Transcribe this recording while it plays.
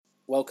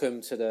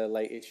Welcome to the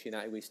latest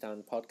United We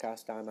Stand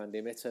podcast. I'm Andy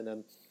Mitten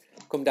and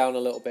come down a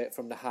little bit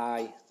from the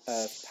high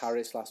of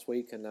Paris last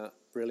week and that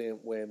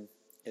brilliant win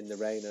in the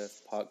rain of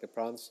Parc des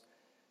Princes.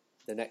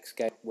 The next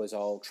game was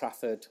Old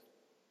Trafford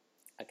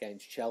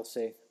against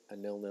Chelsea, a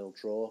 0-0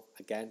 draw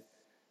again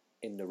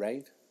in the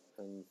rain,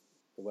 and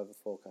the weather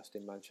forecast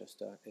in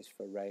Manchester is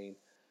for rain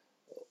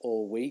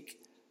all week.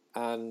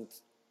 And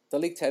the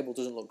league table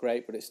doesn't look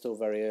great, but it's still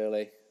very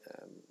early.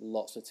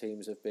 Lots of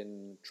teams have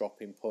been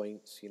dropping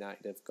points.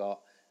 United have got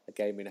a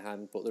game in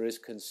hand, but there is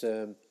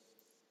concern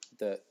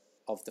that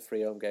of the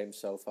 3 home games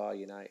so far,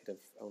 United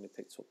have only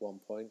picked up 1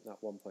 point, that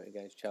 1 point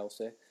against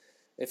Chelsea.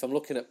 If I'm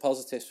looking at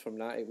positives from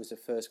that, it was the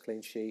first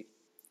clean sheet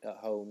at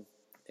home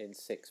in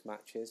 6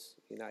 matches.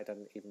 United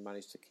hadn't even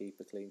managed to keep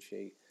a clean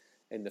sheet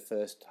in the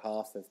first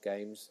half of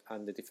games,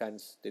 and the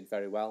defence did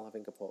very well. I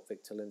think I put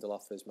Victor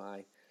Lindelof as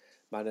my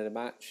man of the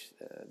match.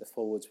 The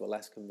forwards were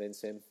less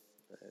convincing.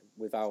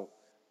 Without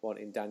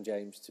wanting Dan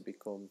James to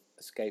become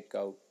a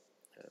scapegoat,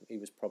 he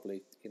was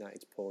probably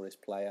United's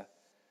poorest player,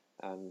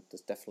 and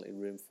there's definitely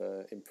room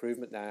for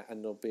improvement there,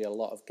 and there'll be a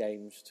lot of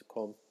games to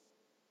come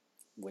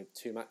with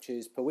 2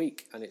 matches per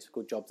week, and it's a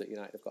good job that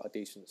United have got a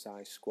decent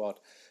sized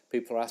squad.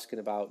 People are asking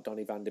about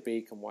Donny van de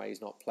Beek and why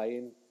he's not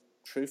playing.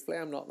 Truthfully,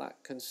 I'm not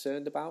that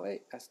concerned about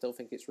it. I still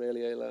think it's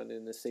really early on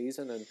in the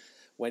season, and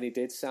when he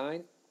did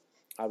sign,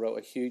 I wrote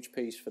a huge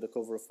piece for the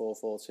cover of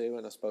 442,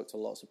 and I spoke to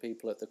lots of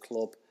people at the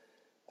club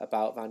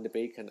about Van de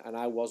Beek, and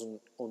I wasn't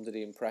under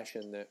the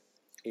impression that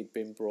he'd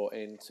been brought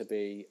in to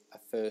be a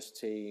first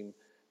team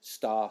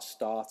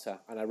starter.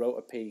 And I wrote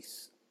a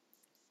piece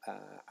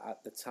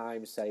at the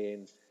time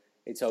saying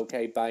it's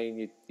okay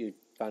buying your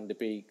Van de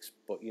Beeks,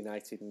 but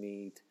United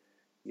need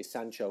your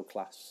Sancho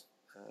class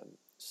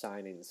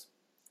signings.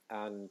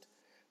 And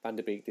Van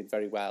de Beek did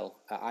very well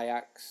at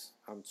Ajax.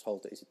 I'm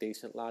told that he's a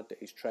decent lad, that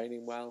he's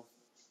training well,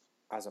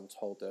 as I'm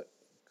told that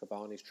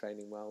Cavani's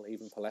training well,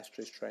 even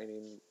Palestri's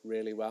training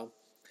really well.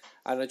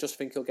 And I just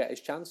think he'll get his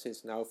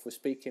chances. Now, if we're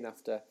speaking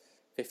after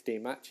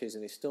 15 matches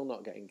and he's still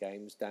not getting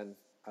games, then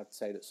I'd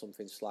say that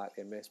something's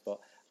slightly amiss. But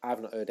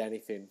I've not heard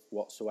anything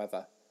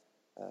whatsoever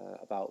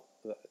about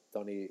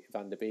Donny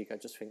van de Beek. I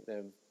just think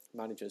the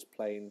manager's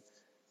playing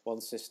one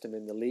system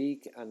in the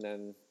league and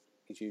then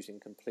he's using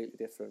completely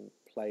different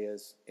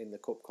players in the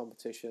cup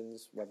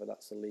competitions, whether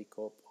that's the League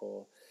Cup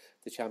or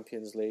the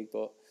Champions League.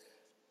 But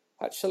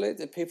actually,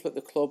 the people at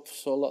the club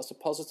saw lots of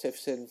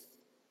positives in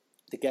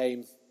the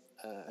game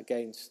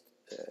against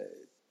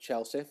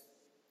Chelsea.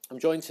 I'm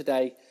joined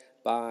today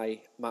by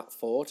Matt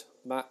Ford.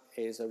 Matt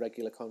is a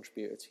regular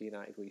contributor to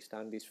United We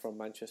Stand. He's from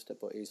Manchester,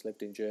 but he's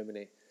lived in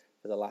Germany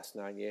for the last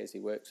 9 years. He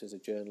works as a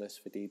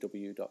journalist for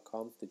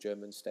DW.com, the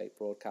German state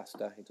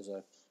broadcaster. He does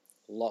a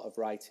lot of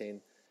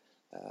writing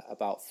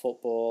about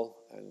football,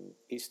 and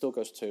he still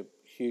goes to a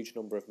huge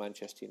number of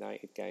Manchester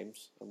United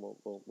games, and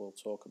we'll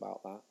talk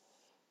about that.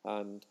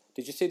 And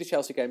did you see the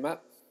Chelsea game,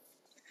 Matt?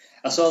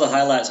 I saw the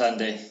highlights,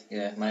 Andy.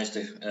 Yeah, managed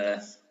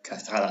to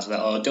catch the highlights of that.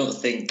 I don't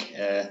think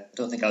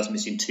I was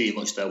missing too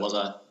much there, was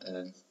I?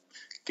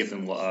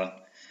 Given what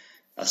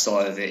I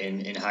saw of it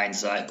in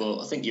hindsight. But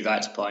I think you're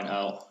right to point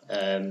out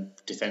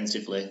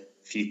defensively,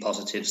 a few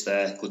positives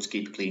there. Good to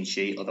keep a clean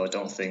sheet. Although I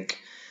don't think,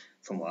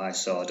 from what I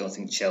saw,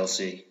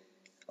 Chelsea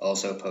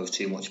also posed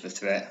too much of a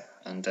threat.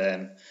 And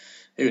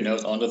who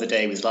knows? On another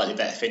day, with slightly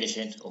better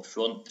finishing up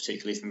front,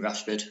 particularly from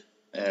Rashford.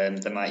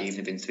 There might even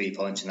have been 3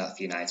 points in that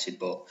for United,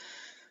 but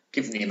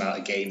given the amount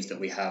of games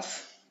that we have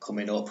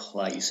coming up,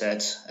 like you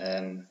said,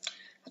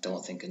 I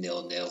don't think a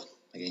 0-0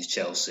 against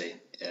Chelsea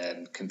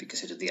can be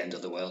considered the end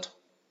of the world.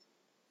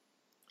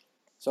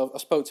 So I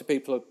spoke to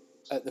people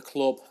at the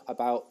club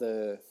about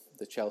the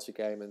Chelsea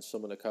game and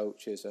some of the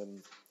coaches,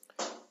 and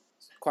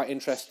it's quite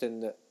interesting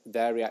that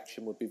their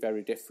reaction would be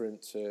very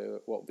different to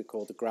what would be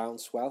called the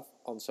groundswell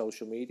on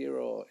social media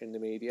or in the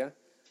media.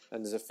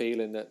 And there's a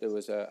feeling that there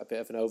was a bit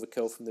of an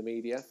overkill from the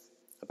media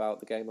about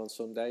the game on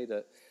Sunday,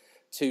 that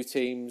 2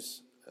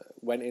 teams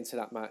went into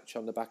that match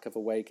on the back of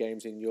away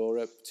games in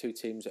Europe, 2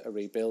 teams that are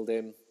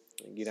rebuilding.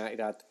 United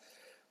had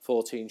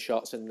 14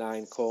 shots and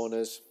 9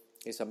 corners.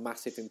 It's a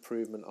massive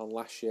improvement on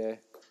last year.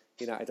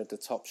 United had the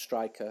top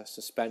striker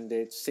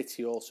suspended.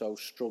 City also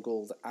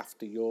struggled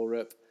after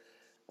Europe.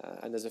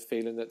 And there's a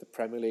feeling that the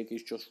Premier League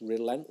is just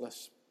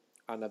relentless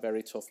and a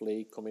very tough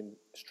league, coming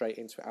straight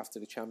into it after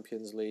the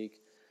Champions League.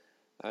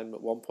 And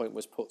at one point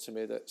was put to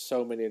me that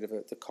so many of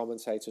the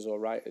commentators or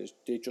writers,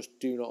 they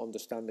just do not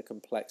understand the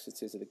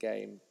complexities of the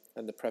game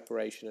and the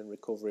preparation and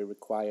recovery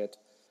required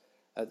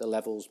at the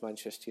levels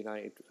Manchester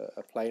United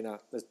are playing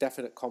at. There's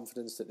definite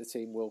confidence that the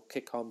team will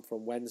kick on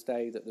from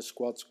Wednesday, that the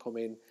squad's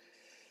coming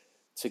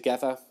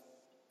together.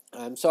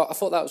 So I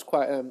thought that was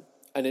quite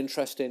an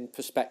interesting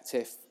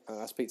perspective.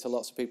 I speak to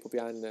lots of people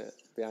behind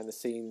the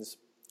scenes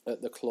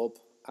at the club,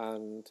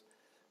 and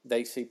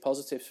they see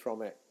positives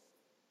from it.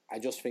 I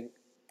just think,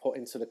 put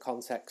into the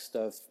context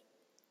of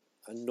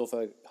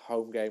another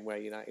home game where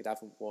United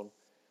haven't won,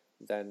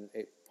 then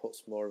it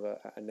puts more of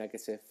a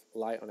negative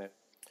light on it.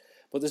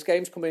 But there's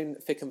games coming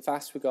thick and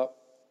fast. We've got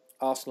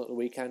Arsenal at the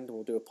weekend, and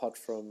we'll do a pod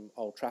from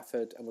Old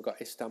Trafford, and we've got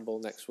Istanbul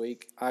next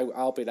week.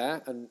 I'll be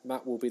there, and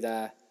Matt will be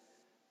there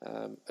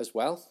as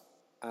well.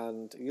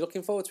 And are you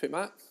looking forward to it,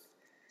 Matt?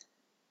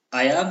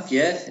 I am,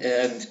 yeah.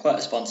 It's quite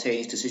a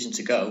spontaneous decision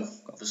to go.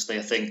 Obviously,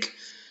 I think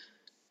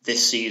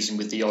this season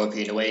with the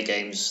European away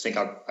games, I think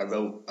I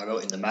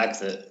wrote in the mag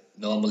that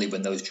normally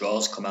when those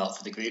draws come out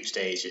for the group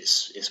stage,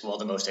 it's one of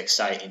the most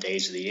exciting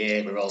days of the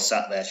year. We're all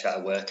sat there trying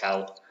to work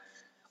out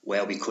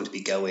where we could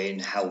be going,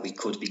 how we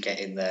could be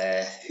getting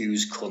there,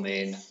 who's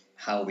coming,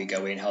 how we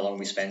go in, how long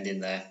we spend in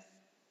there.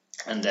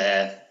 And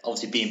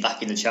obviously being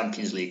back in the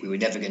Champions League, we were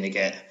never going to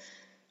get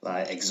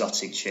like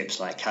exotic trips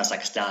like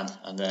Kazakhstan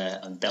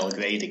and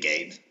Belgrade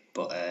again.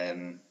 But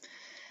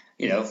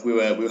we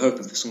were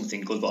hoping for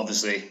something good. But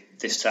obviously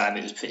this time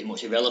it was pretty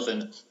much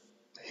irrelevant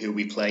who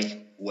we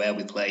play, where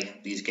we play.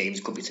 These games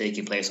could be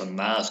taking place on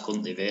Mars,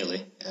 couldn't they?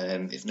 Really,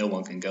 if no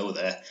one can go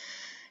there,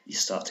 you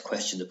start to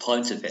question the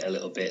point of it a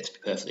little bit, to be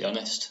perfectly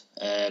honest.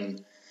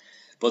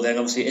 But then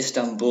obviously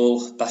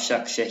Istanbul,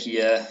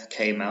 Başakşehir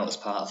came out as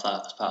part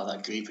of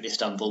that group, and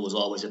Istanbul was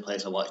always a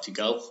place I wanted to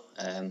go.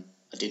 I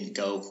didn't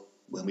go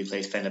when we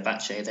played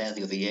Fenerbahce there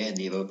the other year in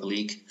the Europa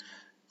League.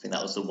 I think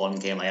that was the one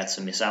game I had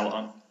to miss out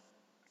on.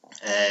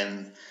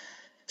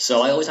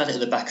 So I always had it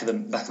at the back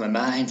of my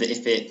mind that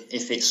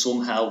if it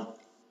somehow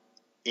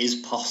is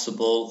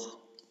possible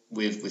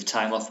with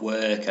time off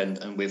work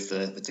and with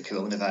the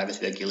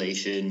coronavirus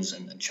regulations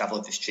and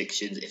travel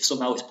restrictions, if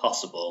somehow it's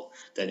possible,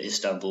 then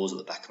Istanbul's at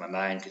the back of my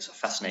mind. It's a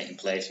fascinating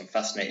place. I'm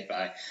fascinated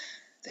by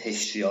the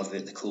history of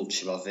it, the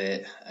culture of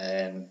it.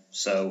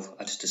 So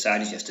I just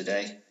decided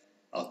yesterday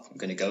I'm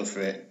going to go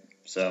for it.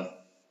 So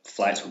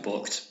flights were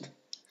booked.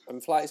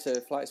 And flights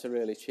are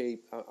really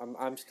cheap.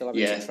 I'm still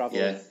having to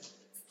travel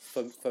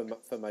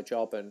for my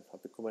job, and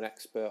I've become an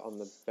expert on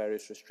the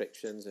various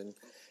restrictions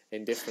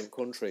in different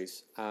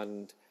countries,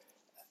 and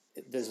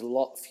there's a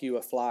lot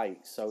fewer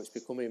flights, so it's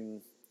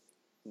becoming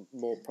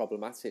more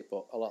problematic,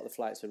 but a lot of the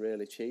flights are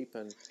really cheap.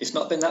 And it's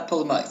not been that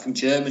problematic from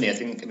Germany.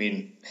 I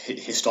mean,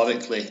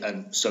 historically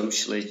and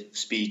socially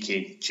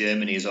speaking,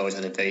 Germany has always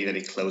had a very,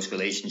 very close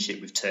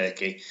relationship with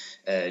Turkey,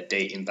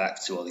 dating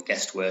back to all the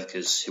guest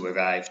workers who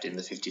arrived in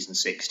the 50s and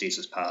 60s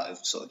as part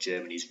of sort of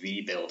Germany's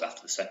rebuild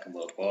after the Second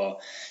World War.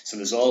 So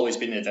there's always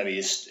been a very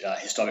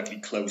historically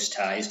close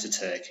ties to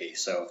Turkey.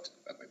 So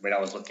when I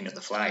was looking at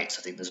the flights,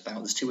 I think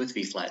there's 2 or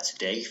 3 flights a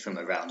day from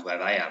around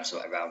where I am, so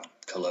around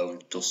Cologne,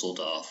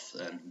 Dusseldorf,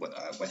 and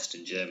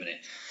Western Germany,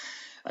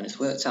 and it's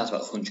worked out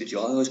about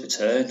 €100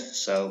 return.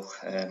 So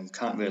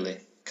can't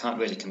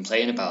really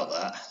complain about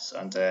that.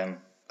 And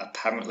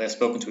apparently, I've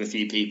spoken to a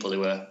few people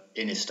who are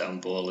in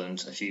Istanbul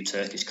and a few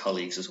Turkish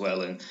colleagues as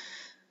well, and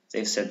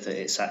they've said that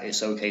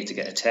it's okay to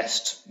get a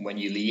test when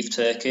you leave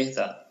Turkey.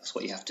 That's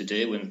what you have to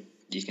do, and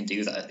you can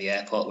do that at the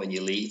airport when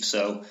you leave.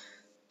 So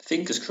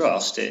fingers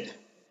crossed.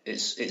 It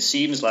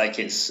seems like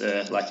it's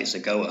a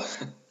goer.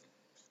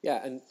 Yeah,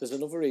 and there's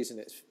another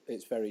reason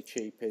it's very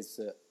cheap is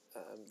that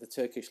the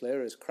Turkish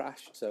lira has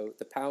crashed, so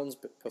the pounds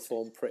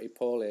perform pretty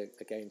poorly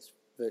against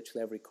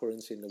virtually every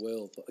currency in the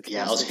world. But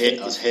yeah, I was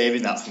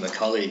hearing that from a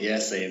colleague. Yeah,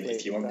 saying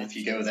if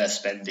you go there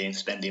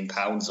spending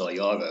pounds or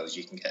euros,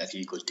 you can get a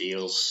few good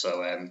deals.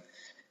 So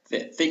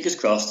fingers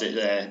crossed.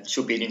 It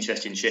should be an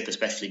interesting trip,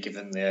 especially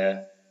given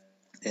the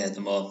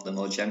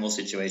more general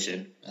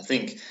situation. I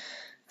think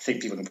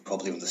people can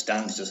probably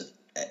understand. Just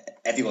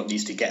everyone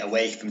needs to get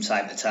away from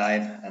time to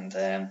time, and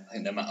I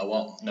think no matter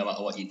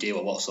what you do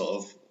or what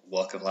sort of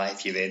walk of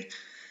life you're in,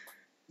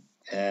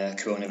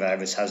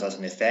 coronavirus has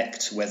an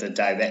effect, whether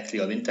directly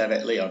or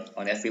indirectly,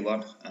 on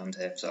everyone. And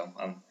so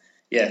I'm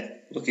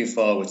looking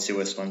forward to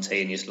a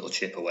spontaneous little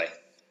trip away.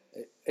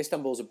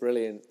 Istanbul's a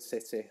brilliant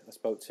city. I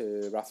spoke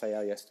to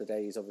Rafael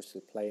yesterday. He's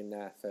obviously playing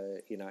there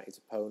for United's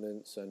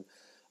opponents, and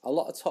a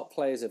lot of top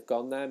players have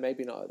gone there,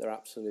 maybe not at their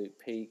absolute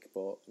peak,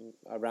 but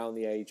around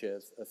the age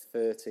of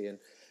 30. And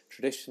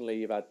traditionally,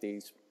 you've had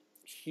these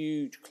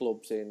huge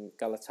clubs in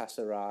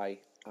Galatasaray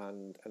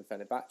and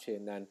Fenerbahce,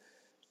 and then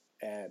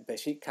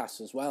Beşiktaş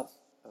as well.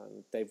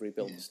 And they've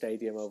rebuilt the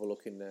stadium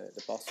overlooking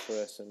the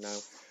Bosphorus, and now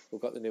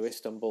we've got the new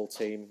Istanbul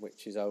team,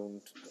 which is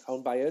owned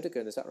by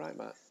Erdogan. Is that right,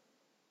 Matt?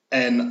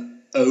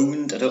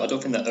 Owned. I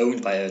don't think they're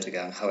owned by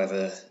Erdogan.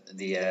 However,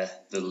 the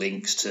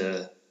links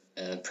to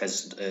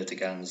President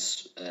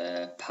Erdogan's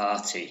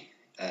party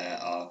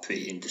are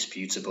pretty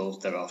indisputable.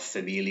 There are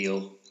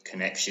familial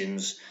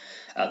connections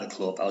at the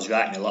club. I was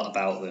writing a lot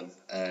about them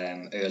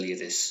earlier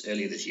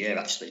this year,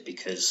 actually,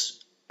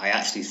 because I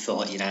actually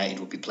thought United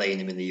would be playing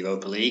them in the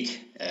Europa League.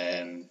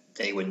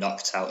 They were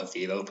knocked out of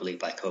the Europa League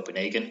by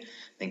Copenhagen.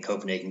 Then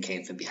Copenhagen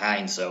came from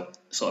behind, so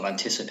sort of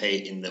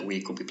anticipating that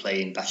we could be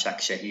playing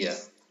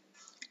Başakşehir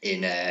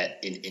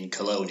in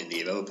Cologne in the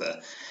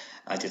Europa.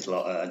 I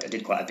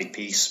did quite a big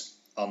piece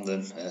on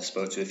them.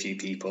 Spoke to a few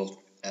people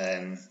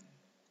in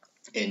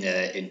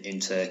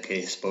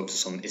Turkey. Spoke to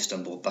some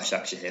Istanbul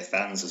Başakşehir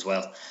fans as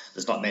well.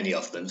 There's not many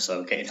of them,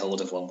 so getting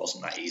hold of one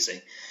wasn't that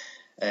easy.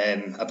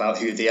 About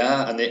who they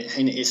are, and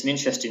it's an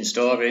interesting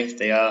story.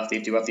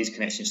 They do have these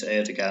connections to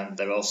Erdogan.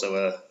 They're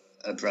also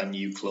a brand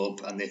new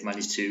club, and they've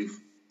managed to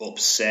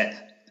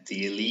upset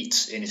the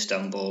elite in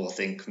Istanbul. I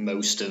think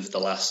most of the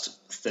last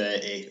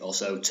 30 or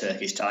so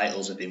Turkish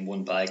titles have been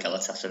won by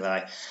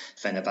Galatasaray,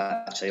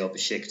 Fenerbahce or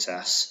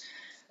Besiktas.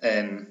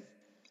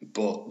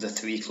 But the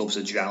three clubs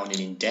are drowning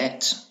in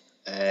debt.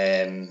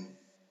 And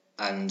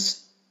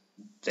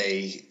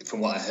they, from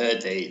what I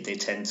heard, they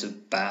tend to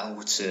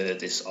bow to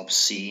this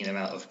obscene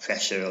amount of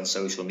pressure on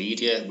social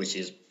media, which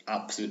is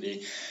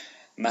absolutely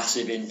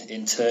massive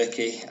in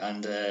Turkey,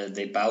 and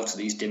they bow to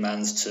these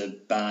demands to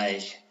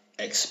buy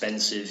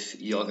expensive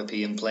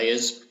European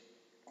players,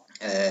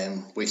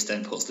 which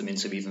then puts them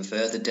into even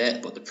further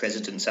debt. But the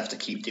presidents have to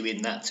keep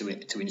doing that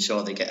to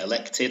ensure they get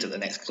elected at the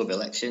next club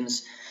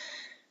elections.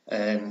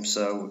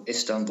 So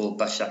Istanbul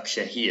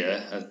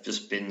Başakşehir have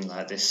just been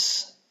like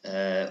this,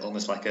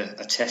 almost like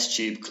a test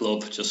tube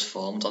club just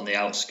formed on the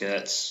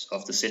outskirts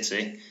of the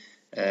city,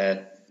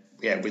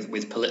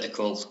 with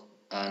political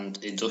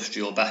and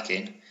industrial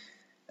backing.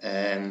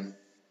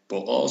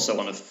 But also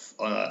from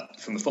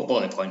a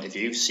footballing point of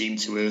view, seem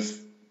to have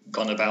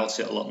gone about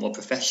it a lot more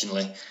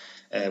professionally,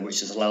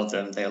 which has allowed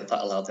them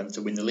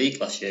to win the league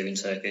last year in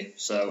Turkey.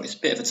 So it's a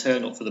bit of a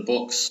turn up for the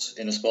books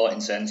in a sporting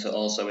sense, but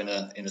also in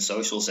a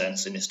social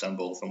sense in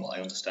Istanbul, from what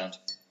I understand.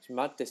 It's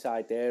mad, this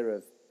idea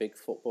of big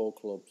football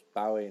clubs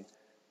bowing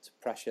to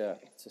pressure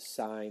to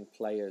sign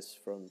players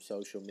from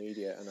social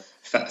media, and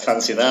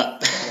fancy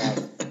that.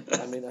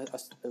 I mean,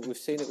 we've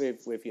seen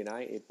it with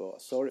United, but I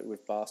saw it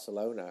with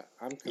Barcelona.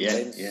 I'm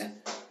convinced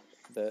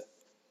that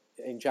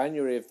in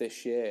January of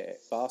this year,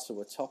 Barca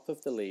were top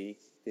of the league.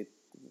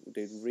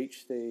 They'd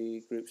reached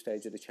the group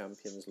stage of the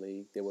Champions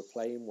League. They were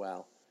playing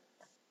well.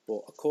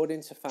 But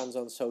according to fans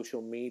on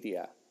social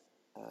media,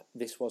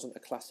 this wasn't a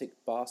classic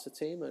Barca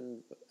team,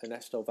 and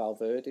Ernesto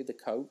Valverde, the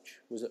coach,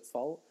 was at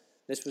fault.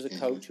 This was a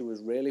coach who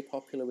was really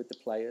popular with the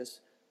players,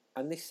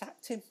 and they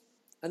sacked him.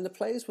 And the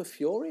players were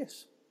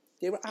furious.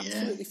 They were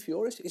absolutely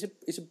furious.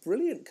 He's a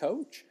brilliant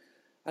coach.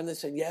 And they're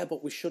saying,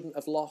 but we shouldn't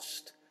have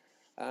lost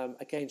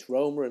against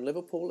Roma and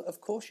Liverpool.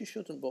 Of course you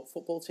shouldn't, but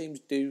football teams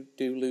do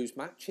lose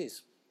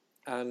matches.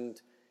 And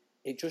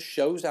it just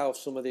shows how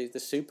some of the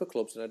super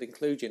clubs, and I'd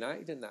include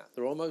United in that,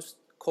 they're almost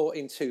caught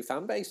in two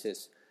fan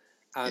bases.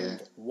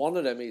 And one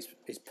of them is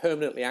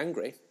permanently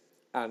angry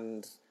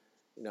and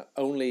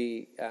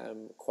only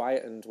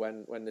quietened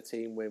when the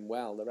team win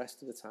well. The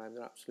rest of the time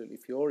they're absolutely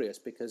furious,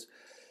 because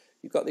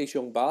you've got these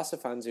young Barca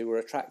fans who were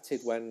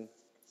attracted when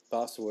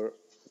Barca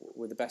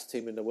were the best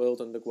team in the world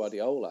under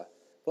Guardiola.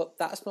 But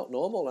that's not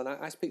normal. And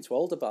I speak to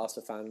older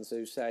Barca fans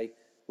who say,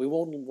 we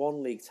won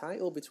one league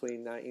title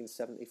between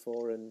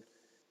 1974 and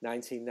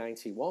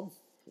 1991.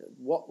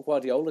 What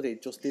Guardiola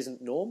did just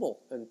isn't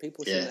normal, and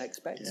people shouldn't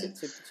expect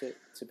it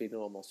to be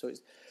normal. So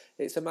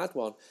it's a mad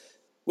one.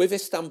 With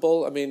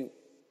Istanbul, I mean,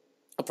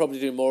 I'll probably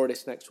do more of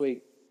this next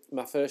week.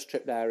 My first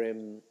trip there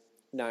in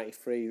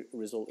 93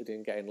 resulted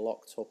in getting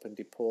locked up and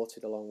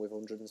deported along with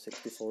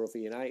 164 other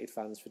United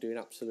fans for doing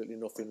absolutely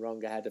nothing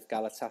wrong ahead of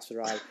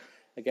Galatasaray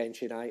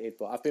against United.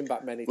 But I've been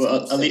back many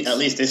times. Well, at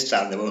least this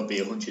time there won't be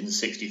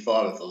 164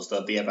 of us.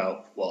 There'll be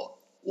about,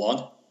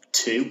 one?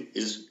 Two?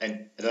 I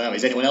don't know,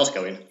 is anyone else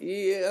going?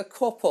 Yeah, a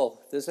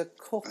couple. There's a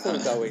couple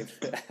going.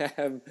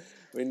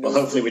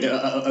 Hopefully we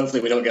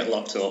don't get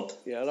locked up.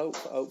 Yeah,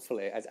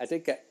 hopefully. I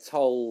did get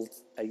told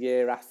a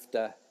year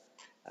after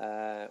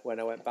when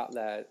I went back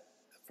there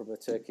from a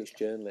Turkish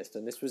journalist,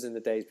 and this was in the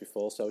days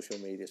before social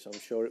media, so I'm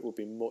sure it would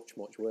be much,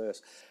 much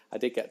worse. I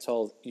did get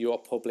told, you're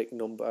public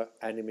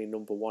enemy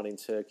number one in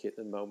Turkey at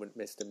the moment,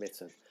 Mr.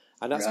 Mitten.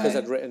 And that's because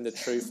I'd written the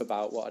truth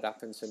about what had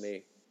happened to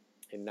me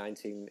in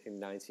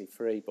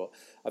 1993. But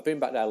I've been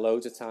back there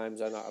loads of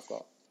times. I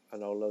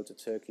know loads of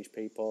Turkish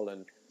people,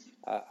 and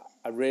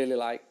I really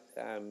like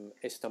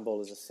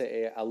Istanbul as a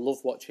city. I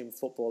love watching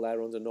football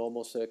there under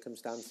normal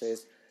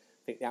circumstances.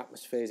 I think the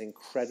atmosphere is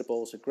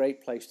incredible. It's a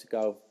great place to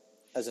go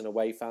as an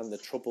away fan. The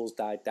troubles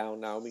died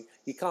down now. I mean,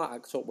 you can't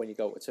act up when you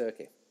go to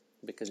Turkey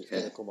because it's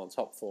going to come on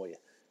top for you.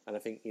 And I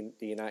think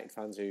the United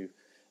fans who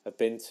have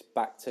been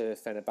back to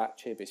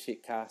Fenerbahce,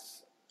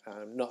 Besiktas,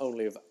 not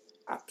only have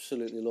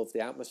absolutely loved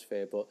the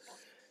atmosphere, but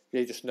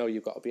you just know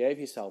you've got to behave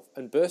yourself.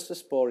 And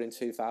Bursaspor in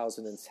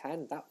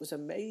 2010, that was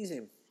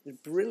amazing. It was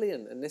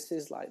brilliant. And this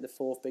is like the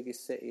fourth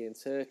biggest city in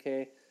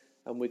Turkey,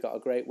 and we got a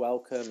great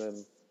welcome.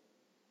 And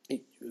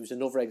it was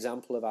another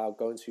example of how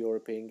going to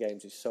European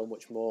games is so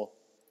much more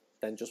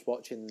than just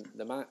watching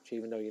the match,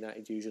 even though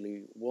United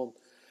usually won.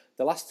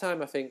 The last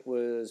time, I think,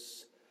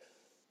 was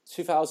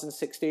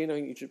 2016. I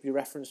think you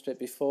referenced it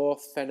before.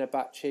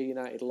 Fenerbahce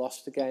United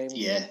lost the game.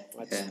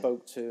 I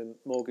spoke to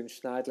Morgan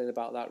Schneidlin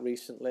about that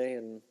recently,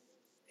 and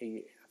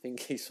I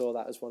think he saw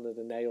that as one of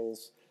the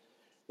nails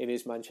in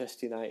his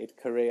Manchester United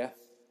career,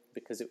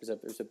 because it was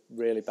a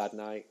really bad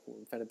night.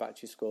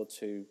 Fenerbahce scored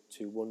two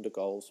wonder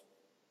goals,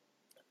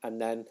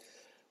 and then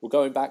we're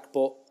going back,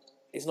 but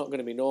it's not going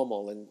to be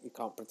normal, and you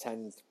can't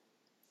pretend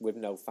with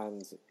no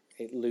fans.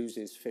 It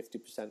loses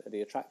 50% of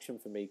the attraction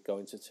for me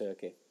going to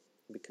Turkey.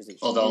 because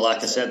it's. Although,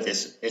 like I said, good.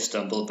 this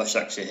Istanbul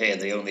Başakşehir,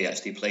 they only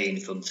actually play in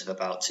front of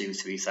about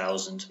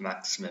 2,000-3,000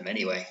 maximum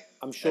anyway.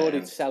 I'm sure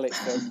they'd sell it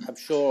for. I'm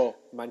sure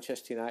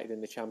Manchester United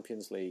in the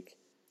Champions League,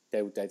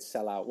 they'd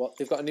sell out. What,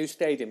 they've got a new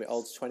stadium? It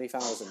holds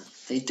 20,000.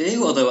 They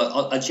do, although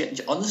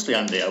honestly,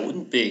 Andy, I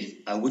wouldn't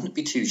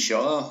be too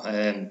sure.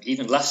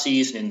 Even last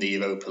season in the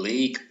Europa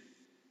League,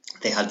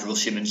 they had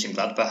Borussia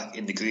Mönchengladbach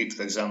in the group,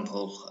 for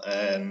example.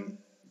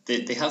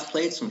 They have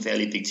played some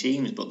fairly big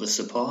teams, but the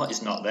support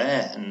is not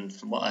there. And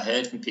from what I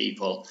heard from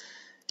people,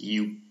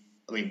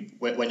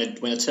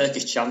 when a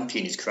Turkish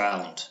champion is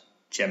crowned,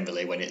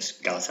 generally when it's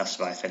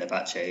Galatasaray,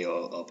 Fenerbahce,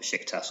 or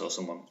Besiktas or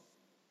someone,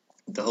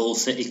 the whole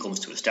city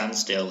comes to a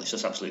standstill. It's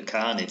just absolute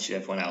carnage.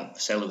 Everyone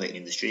out celebrating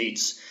in the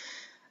streets.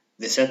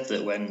 They said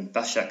that when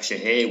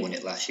Başakşehir won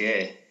it last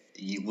year,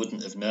 you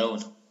wouldn't have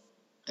known.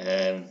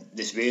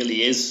 This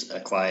really is a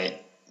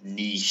quite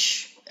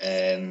niche,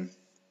 a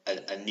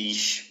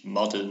niche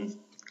modern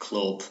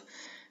club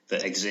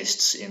that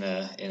exists in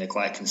a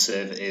quite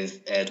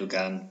conservative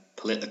Erdogan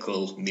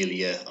political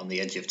milieu on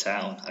the edge of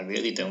town. I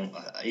really don't.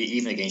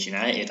 Even against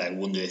United, I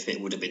wonder if it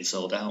would have been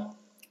sold out.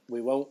 We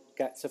won't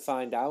get to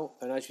find out.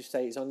 And as you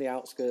say, it's on the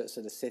outskirts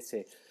of the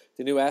city.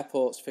 The new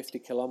airport's 50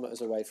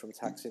 kilometres away from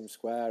Taksim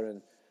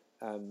Square,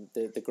 and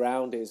the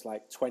ground is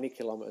like 20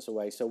 kilometres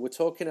away. So we're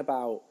talking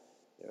about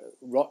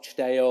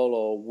Rochdale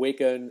or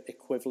Wigan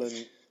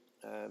equivalent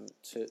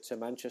to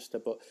Manchester.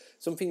 But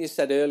something you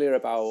said earlier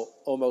about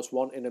almost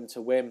wanting them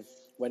to win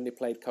when they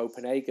played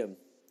Copenhagen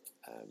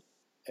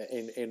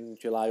in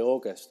July,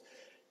 August.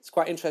 It's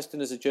quite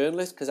interesting as a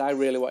journalist because I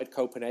really wanted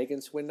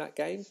Copenhagen to win that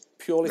game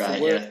purely for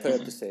work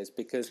purposes,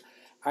 because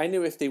I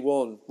knew if they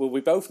won, well,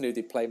 we both knew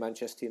they'd play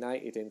Manchester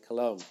United in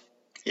Cologne.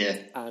 Yeah.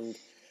 And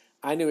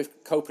I knew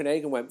if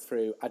Copenhagen went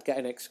through, I'd get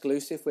an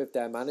exclusive with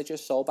their manager,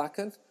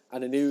 Solbakken,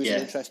 and I knew he was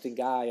an interesting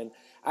guy. And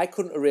I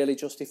couldn't have really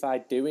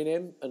justified doing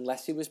him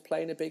unless he was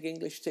playing a big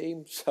English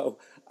team. So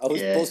I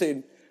was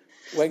buzzing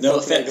when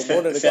Copenhagen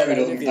won and I got an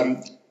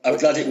interview. I'm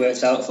glad it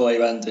worked out for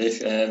you, Andy.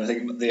 I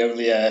think the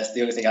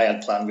only thing I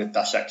had planned with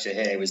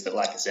Başakşehir was that,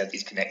 like I said,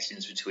 these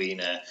connections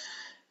between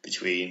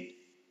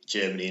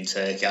Germany and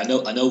Turkey. I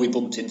know we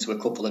bumped into a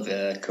couple of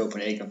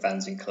Copenhagen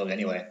fans in Cologne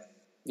anyway.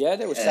 Yeah,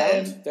 they were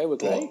sound. They were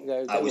great.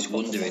 I was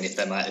wondering if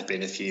there might have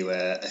been a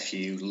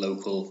few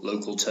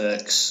local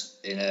Turks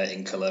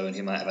in Cologne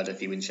who might have had a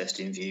few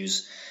interesting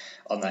views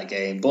on that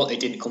game, but it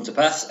didn't come to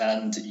pass,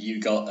 and you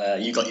got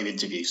your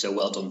interview. So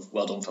well done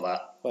for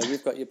that. Well,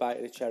 you've got your bite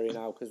of the cherry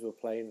now because we're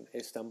playing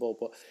Istanbul,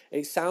 but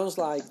it sounds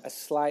like a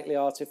slightly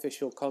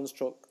artificial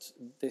construct,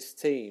 this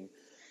team,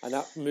 and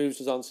that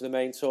moves us on to the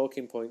main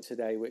talking point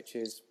today, which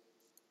is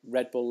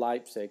Red Bull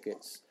Leipzig.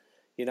 It's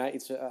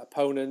United's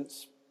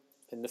opponents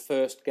in the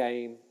first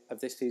game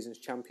of this season's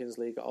Champions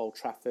League at Old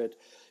Trafford.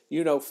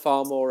 You know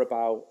far more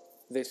about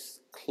this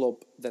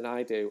club than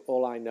I do.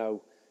 All I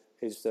know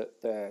is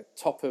that they're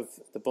top of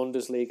the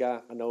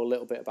Bundesliga. I know a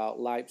little bit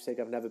about Leipzig.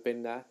 I've never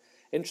been there.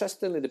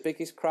 Interestingly, the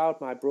biggest crowd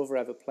my brother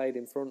ever played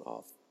in front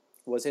of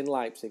was in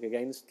Leipzig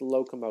against the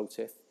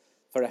Lokomotiv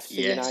for FC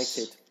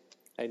United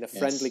in a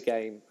friendly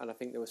game, and I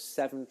think there were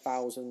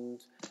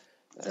 7,000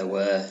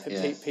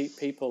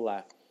 people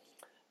there.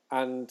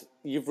 And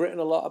you've written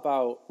a lot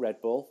about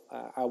Red Bull.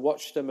 I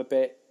watched them a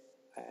bit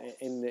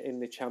in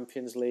the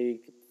Champions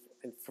League.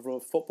 And from a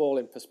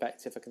footballing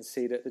perspective, I can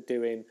see that they're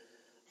doing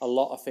a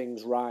lot of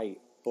things right.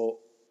 But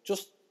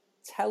just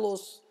tell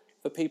us,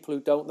 for people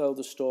who don't know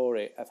the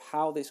story, of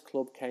how this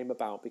club came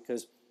about,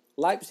 because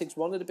Leipzig's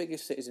one of the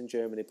biggest cities in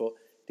Germany, but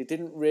they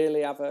didn't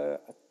really have a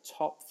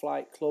top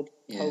flight club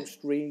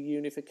post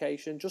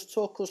reunification. Just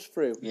talk us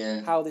through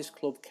how this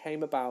club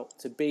came about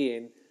to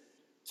being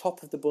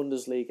top of the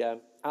Bundesliga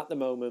at the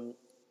moment,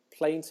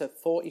 playing to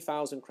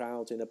 40,000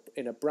 crowds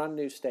in a brand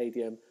new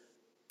stadium,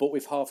 but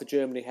with half of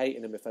Germany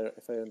hating them, if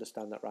I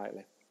understand that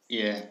rightly.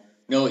 Yeah.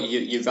 No,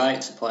 you're right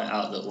to point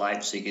out that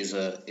Leipzig is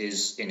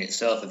in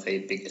itself a very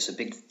big. It's a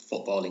big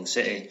footballing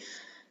city.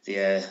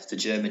 The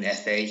German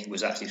FA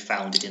was actually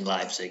founded in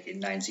Leipzig in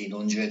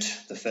 1900.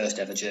 The first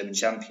ever German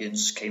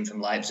champions came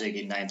from Leipzig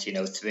in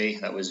 1903.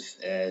 That was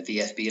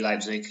VfB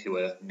Leipzig, who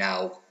are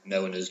now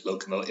known as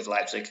Lokomotiv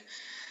Leipzig.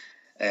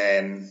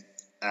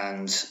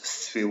 And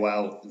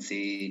throughout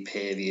the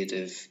period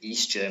of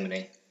East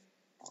Germany,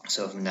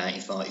 so from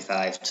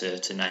 1945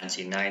 to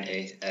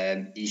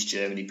 1990, East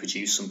Germany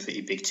produced some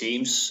pretty big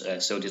teams.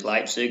 So did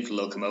Leipzig.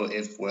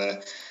 Lokomotiv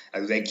were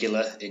a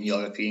regular in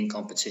European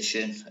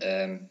competition.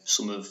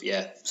 Some of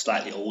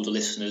slightly older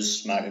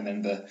listeners might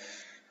remember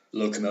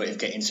Lokomotiv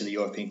getting to the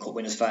European Cup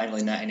Winners' Final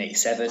in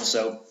 1987.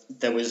 So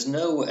there's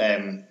no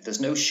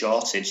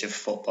shortage of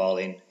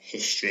footballing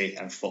history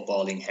and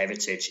footballing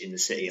heritage in the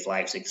city of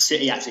Leipzig. The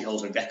city actually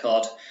holds a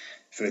record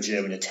for a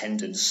German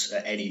attendance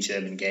at any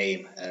German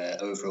game.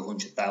 Over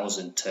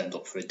 100,000 turned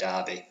up for a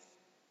derby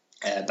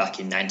back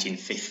in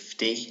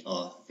 1950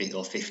 or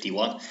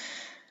 51.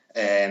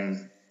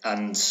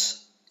 And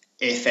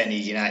if any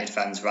United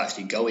fans were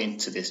actually going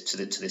to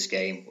this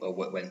game, or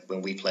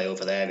when we play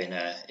over there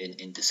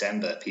in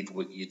December,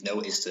 you'd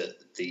notice that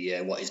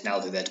the what is now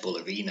the Red Bull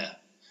Arena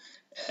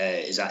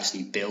is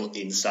actually built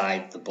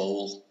inside the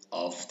bowl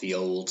of the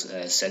old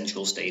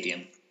Central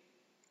Stadium,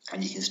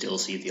 and you can still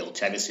see the old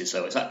terraces.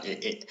 So like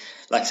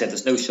I said,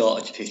 there's no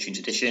shortage of history and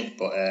tradition,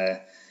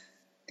 but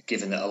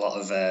given that a lot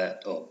of,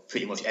 or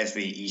pretty much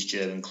every East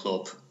German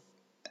club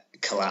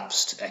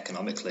collapsed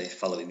economically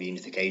following the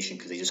unification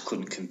because they just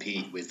couldn't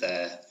compete with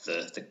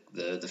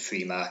the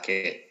free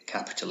market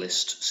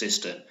capitalist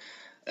system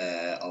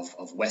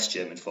of West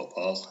German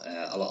football.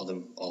 A lot of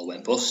them all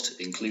went bust,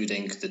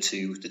 including the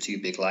two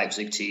big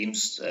Leipzig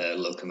teams,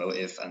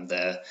 Lokomotiv and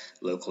their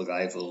local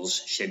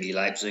rivals Chemie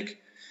Leipzig.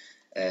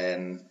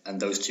 And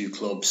those two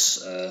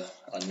clubs are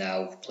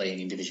now playing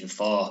in Division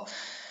 4,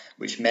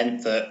 which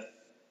meant that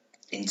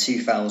in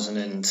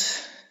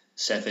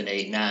 2007,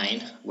 8,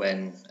 9,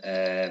 when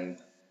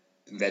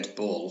Red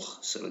Bull,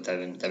 so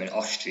they're an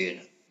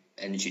Austrian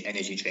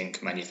energy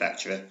drink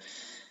manufacturer,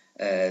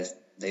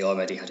 they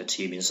already had a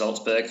team in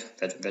Salzburg,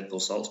 Red Bull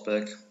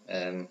Salzburg,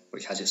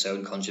 which has its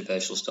own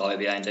controversial story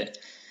behind it.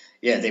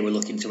 Yeah, they were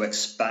looking to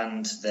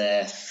expand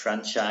their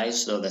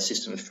franchise, so their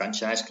system of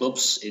franchise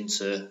clubs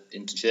into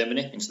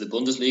Germany, into the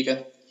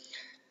Bundesliga,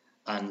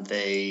 and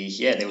they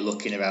were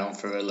looking around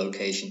for a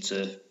location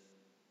to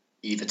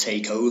either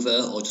take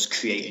over or just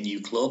create a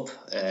new club.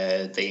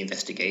 They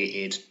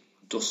investigated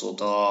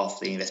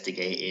Dusseldorf, they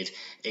investigated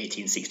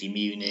 1860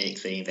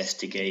 Munich, they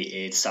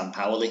investigated St.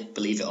 Pauli,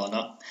 believe it or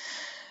not,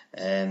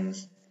 and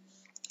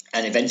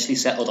eventually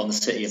settled on the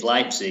city of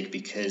Leipzig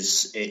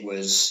because it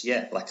was,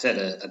 like I said,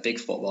 a big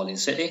footballing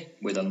city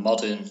with a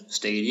modern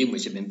stadium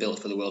which had been built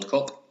for the World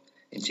Cup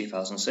in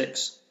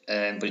 2006,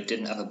 but it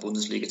didn't have a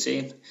Bundesliga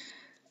team.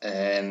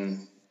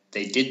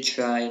 They did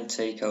try and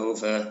take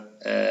over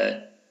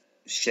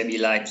Chemie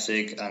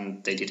Leipzig,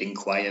 and they did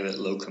inquire at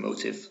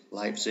Lokomotiv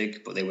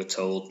Leipzig, but they were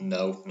told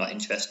no, not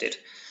interested,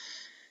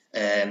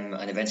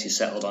 and eventually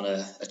settled on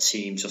a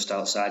team just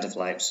outside of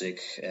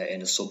Leipzig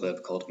in a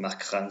suburb called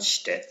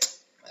Markranstädt.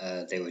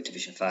 They were a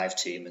Division 5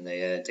 team, and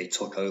they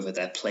took over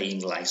their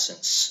playing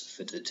licence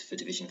for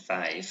Division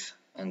 5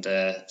 and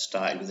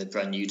started with a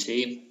brand new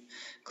team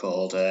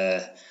called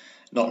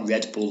not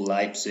Red Bull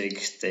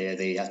Leipzig.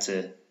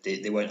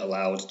 They weren't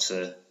allowed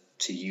to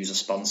use a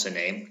sponsor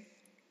name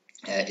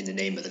in the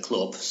name of the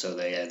club, so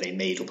they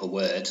made up a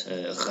word,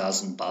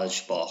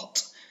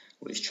 Rasenballsport,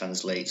 which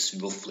translates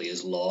roughly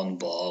as lawn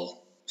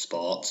ball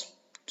sport,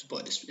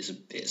 but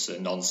it's a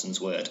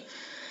nonsense word.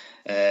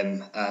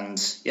 And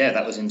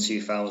that was in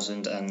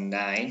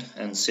 2009,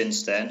 and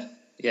since then,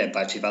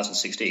 by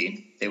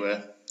 2016, they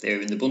were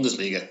in the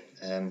Bundesliga.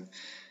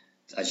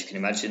 As you can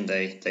imagine,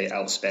 they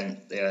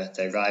outspent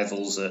their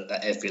rivals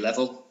at every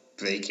level,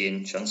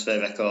 breaking transfer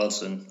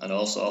records and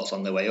all sorts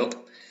on their way up.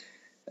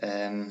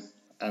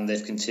 And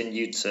they've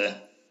continued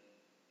to,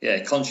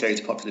 contrary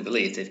to popular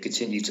belief, they've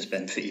continued to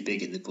spend pretty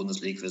big in the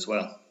Bundesliga as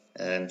well.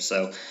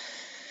 So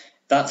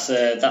that's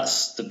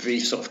the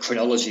brief sort of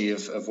chronology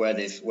of where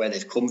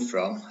they've come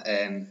from.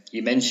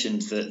 You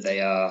mentioned that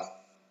they are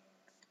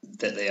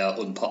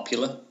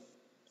unpopular.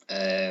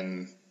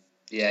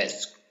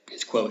 It's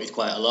quoted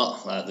quite a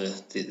lot, like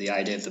the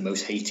idea of the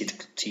most hated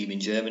team in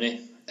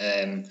Germany.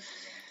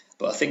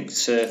 But I think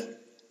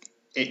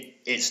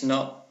it's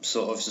not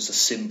sort of just a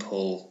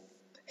simple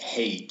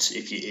hate,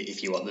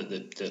 if you want,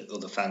 that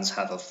other fans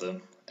have of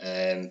them,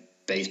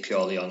 based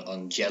purely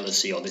on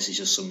jealousy, or this is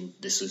just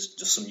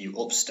some new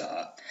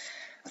upstart.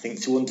 I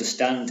think to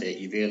understand it,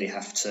 you really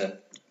have to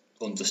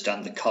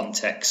understand the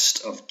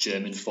context of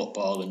German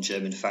football and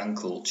German fan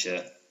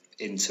culture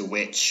into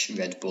which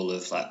Red Bull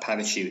have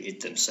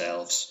parachuted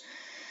themselves,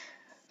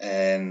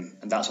 and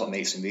that's what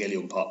makes them really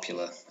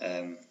unpopular.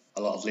 A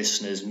lot of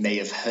listeners may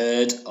have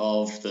heard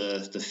of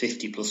the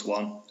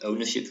 50+1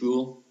 ownership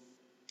rule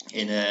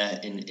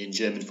in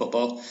German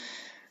football,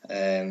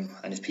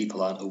 and if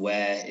people aren't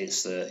aware,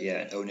 it's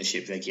an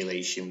ownership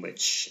regulation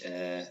which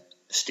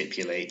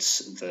stipulates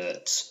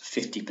that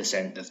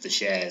 50% of the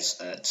shares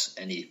at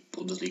any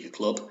Bundesliga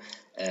club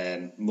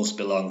must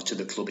belong to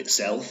the club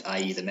itself,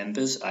 i.e. the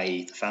members,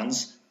 i.e. the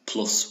fans,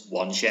 plus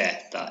one share.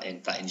 That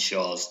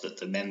ensures that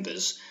the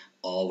members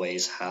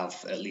always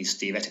have, at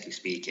least theoretically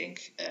speaking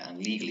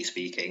and legally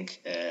speaking,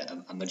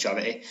 a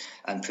majority,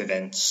 and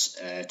prevents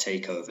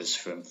takeovers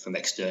from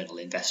external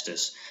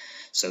investors.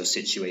 So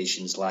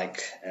situations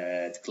like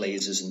the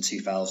Glazers in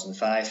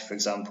 2005, for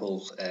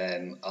example,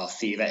 are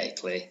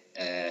theoretically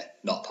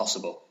not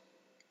possible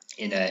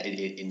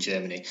in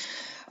Germany,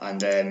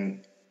 and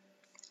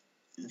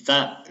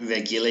that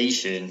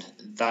regulation,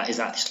 that is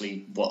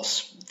actually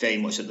what's very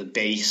much at the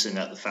base and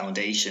at the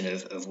foundation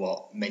of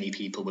what many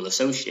people will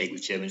associate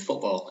with German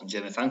football and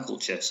German fan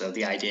culture. So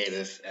the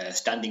idea of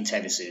standing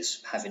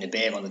terraces, having a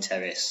beer on the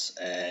terrace,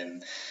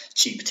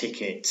 cheap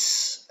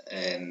tickets,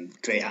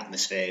 great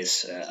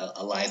atmospheres,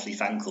 a lively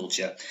fan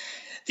culture.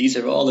 These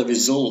are all a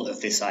result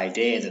of this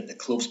idea that the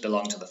clubs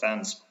belong to the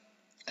fans.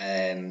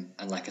 And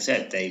like I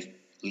said, they,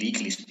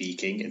 legally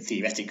speaking and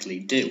theoretically,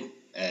 do.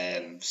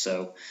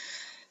 So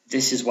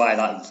this is why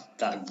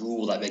that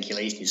rule, that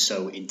regulation is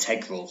so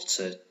integral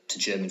to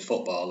German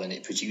football, and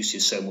it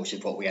produces so much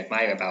of what we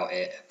admire about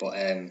it. But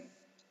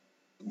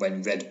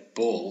when Red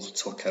Bull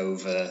took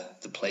over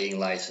the playing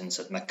license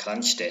at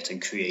Markranstädt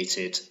and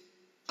created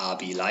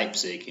RB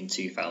Leipzig in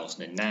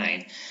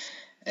 2009,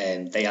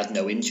 they had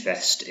no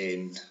interest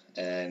in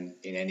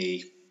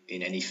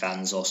any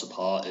fans or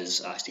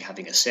supporters actually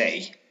having a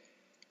say,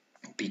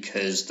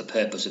 because the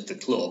purpose of the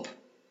club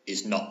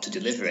is not to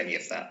deliver any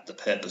of that. The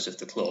purpose of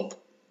the club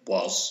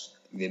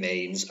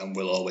remains, and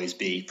will always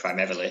be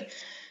primarily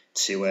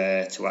to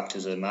act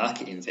as a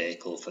marketing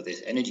vehicle for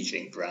this energy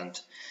drink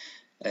brand.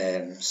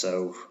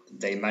 So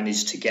they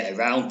managed to get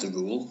around the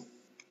rule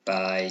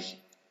by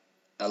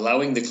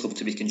allowing the club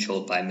to be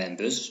controlled by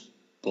members,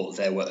 but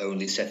there were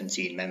only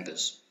 17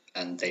 members,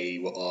 and they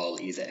were all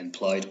either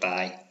employed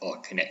by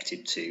or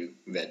connected to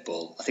Red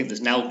Bull. I think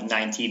there's now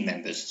 19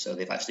 members, so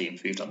they've actually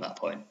improved on that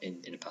point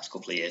in the past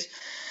couple of years.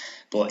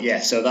 But yeah,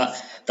 so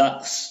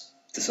that's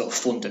the sort of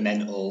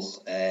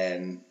fundamental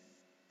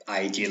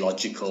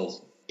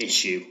ideological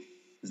issue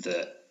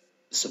that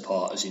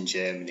supporters in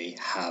Germany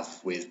have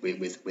with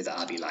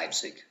RB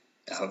Leipzig.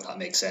 I hope that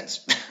makes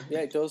sense.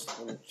 Yeah, it does.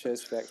 And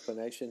cheers for the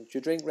explanation. Do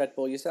you drink Red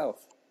Bull yourself?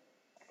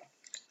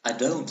 I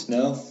don't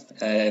know.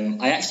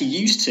 I actually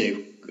used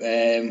to.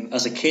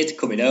 As a kid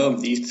coming home,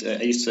 I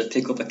used to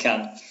pick up a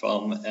can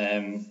from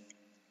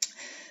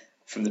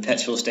the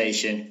petrol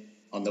station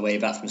on the way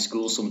back from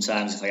school.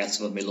 Sometimes, if I had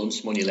some of my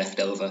lunch money left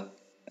over.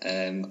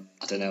 I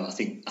don't know. I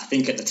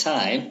think at the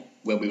time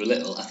when we were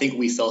little, I think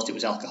we thought it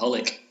was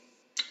alcoholic,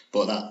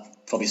 but that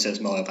probably says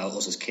more about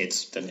us as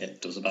kids than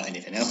it does about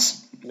anything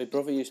else. My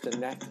brother used to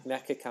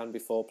neck a can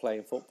before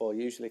playing football,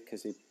 usually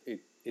because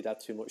he'd had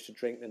too much to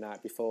drink the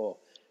night before.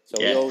 So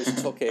he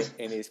always took it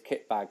in his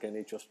kit bag and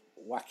he'd just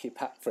whack it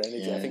back for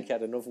energy. Yeah. I think he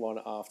had another one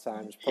at half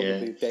time. It's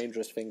probably a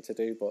dangerous thing to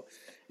do, but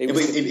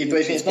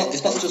it's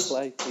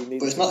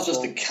not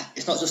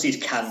just these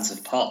cans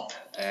of pop.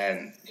 You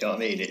know what I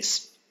mean?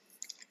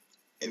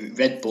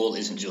 Red Bull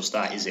isn't just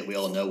that, is it? We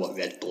all know what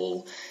Red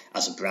Bull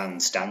as a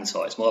brand stands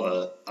for. It's more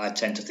of I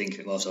tend to think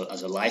of it more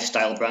as a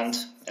lifestyle brand.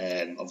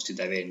 Obviously,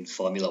 they're in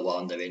Formula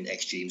One, they're in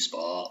extreme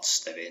sports,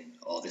 they're in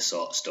all this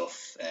sort of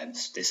stuff.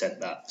 They sent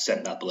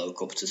that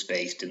bloke up to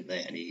space, didn't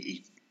they? And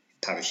he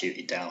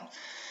parachuted down.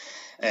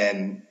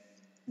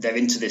 They're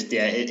into this.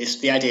 It's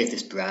the idea of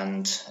this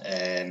brand.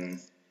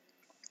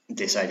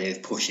 This idea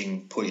of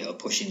pushing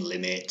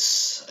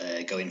limits,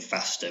 going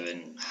faster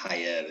and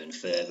higher and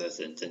further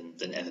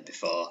than ever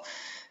before,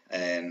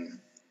 and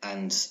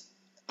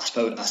I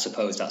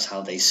suppose that's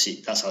how they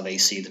see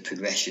the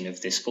progression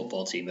of this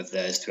football team of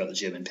theirs throughout the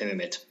German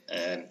pyramid,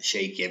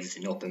 shaking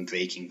everything up and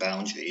breaking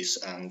boundaries,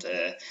 and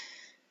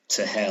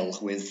to hell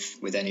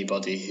with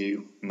anybody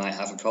who might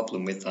have a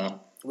problem with that.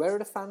 Where are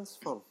the fans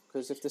from?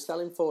 Because if they're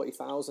selling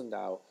 40,000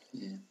 out.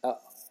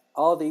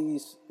 Are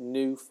these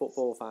new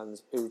football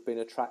fans who've been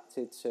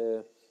attracted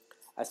to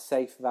a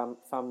safe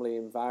family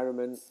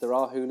environment? There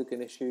are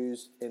hooligan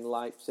issues in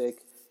Leipzig.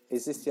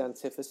 Is this the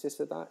antithesis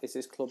of that? Is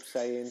this club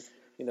saying,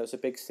 it's a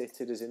big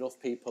city, there's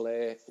enough people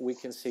here, we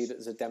can see that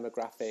there's a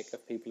demographic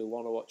of people who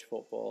want to watch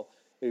football,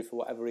 who for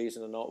whatever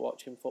reason are not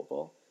watching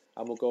football,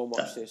 and we'll go and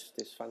watch this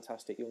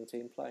fantastic young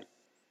team play?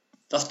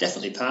 That's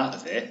definitely part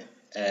of it.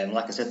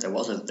 Like I said, there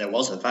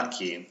was a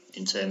vacuum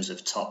in terms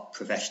of top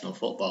professional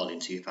football in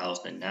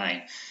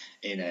 2009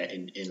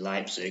 in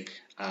Leipzig,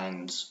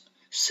 and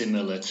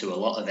similar to a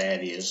lot of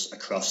areas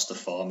across the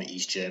former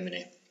East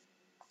Germany,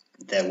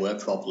 there were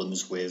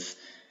problems with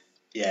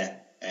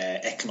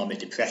economic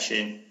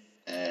depression,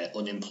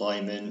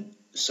 unemployment,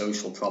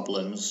 social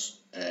problems,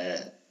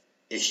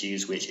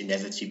 issues which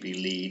inevitably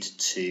lead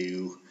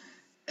to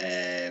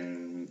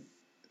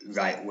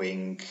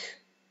right-wing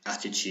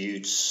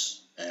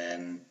attitudes,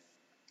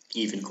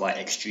 even quite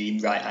extreme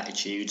right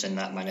attitudes, and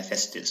that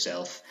manifested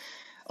itself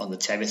on the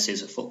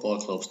terraces of football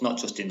clubs, not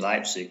just in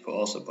Leipzig,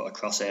 but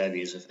across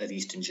areas of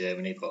Eastern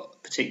Germany,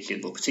 but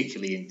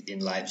particularly in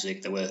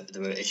Leipzig, there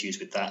were issues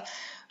with that.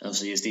 And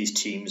obviously, as these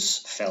teams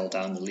fell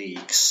down the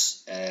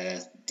leagues,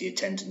 the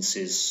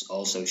attendances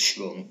also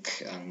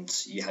shrunk, and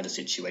you had a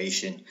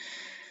situation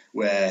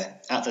where,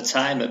 at the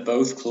time, at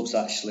both clubs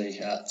actually,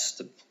 at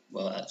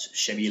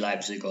Chemie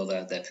Leipzig, or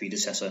their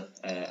predecessor,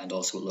 and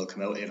also at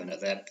Lokomotiv and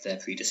at their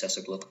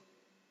predecessor club,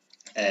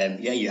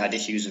 you had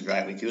issues of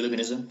right-wing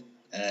hooliganism.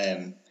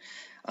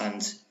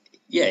 And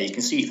you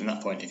can see from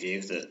that point of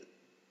view that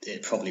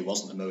it probably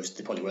weren't the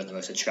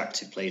most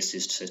attractive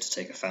places to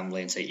take a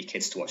family and take your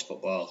kids to watch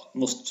football.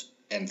 Must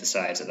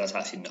emphasise that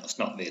that's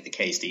not really the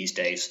case these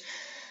days.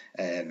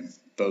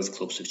 Both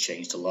clubs have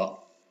changed a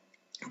lot.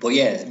 But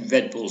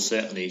Red Bull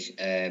certainly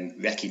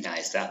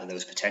recognised that there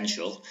was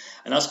potential.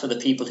 And as for the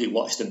people who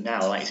watch them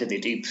now, like I said, they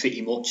do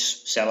pretty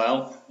much sell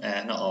out.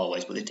 Not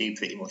always, but they do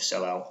pretty much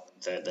sell out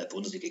their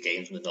Bundesliga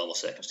games under normal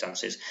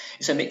circumstances.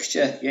 It's a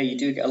mixture. You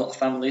do get a lot of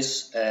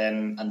families,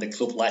 and the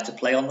club like to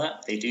play on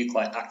that. They do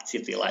quite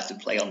actively like to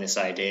play on this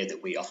idea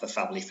that we offer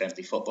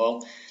family-friendly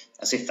football,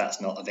 as if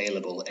that's not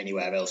available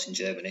anywhere else in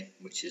Germany,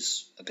 which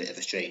is a bit of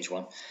a strange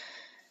one.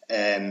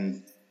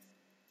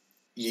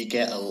 You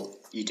get a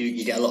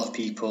lot of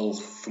people,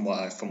 from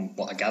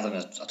what I gather.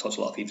 I talked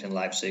to a lot of people in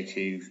Leipzig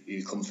who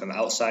come from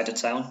outside of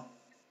town,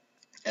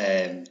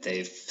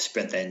 They've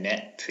spread their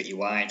net pretty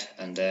wide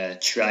and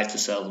tried to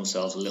sell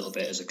themselves a little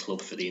bit as a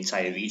club for the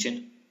entire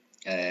region,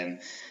 even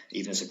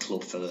as a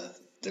club for the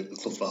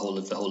club for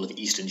the whole of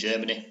Eastern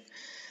Germany,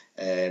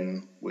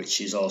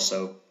 which is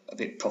also a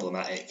bit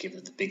problematic given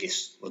that the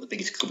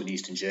biggest club in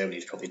Eastern Germany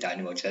is probably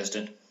Dynamo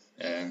Dresden.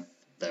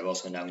 They're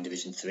also now in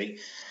Division 3.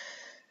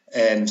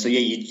 So yeah,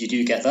 you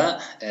do get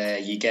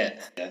that. You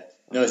get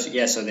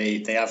so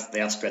they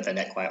have spread their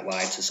net quite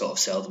wide to sort of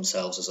sell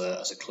themselves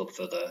as a club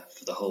for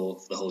the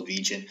whole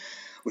region,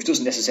 which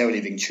doesn't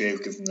necessarily ring true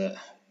given that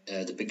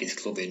the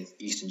biggest club in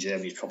Eastern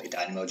Germany is probably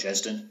Dynamo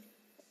Dresden,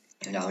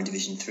 now in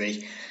Division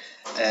 3.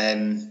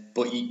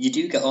 But you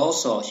do get all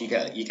sorts. You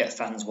get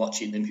fans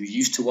watching them who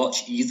used to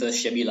watch either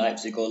Chemie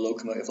Leipzig or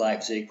Lokomotiv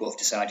Leipzig, but have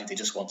decided they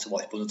just want to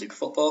watch Bundesliga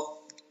football.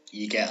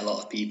 You get a lot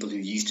of people who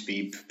used to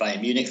be Bayern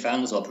Munich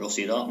fans or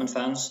Borussia Dortmund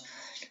fans,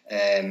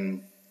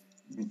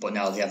 but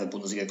now they have a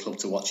Bundesliga club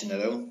to watch in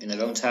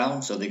their own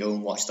town, so they go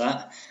and watch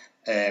that.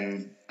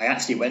 I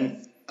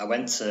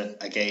went to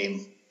a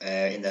game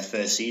in their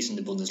first season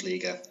in the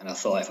Bundesliga, and I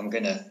thought if I'm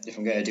gonna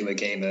do a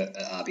game at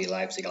RB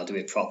Leipzig, I'll do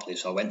it properly.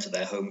 So I went to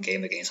their home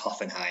game against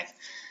Hoffenheim,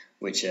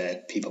 which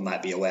people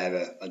might be aware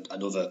of,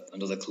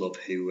 another club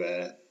who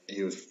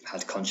have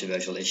had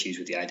controversial issues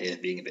with the idea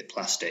of being a bit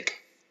plastic.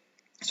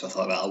 So I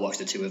thought, right, I'll watch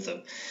the two of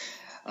them.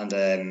 And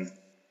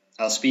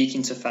I was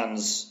speaking to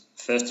fans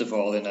first of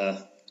all in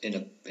a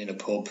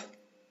pub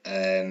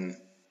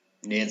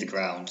near the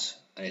ground,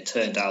 and it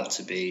turned out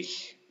to be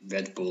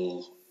Red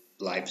Bull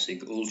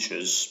Leipzig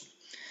ultras,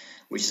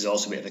 which is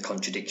also a bit of a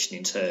contradiction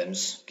in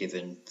terms,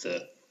 given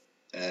that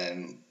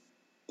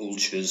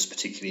ultras,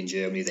 particularly in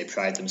Germany, they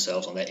pride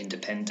themselves on their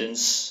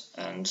independence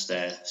and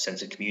their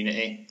sense of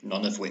community,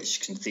 none of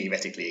which can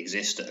theoretically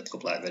exist at a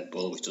club like Red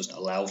Bull, which doesn't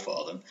allow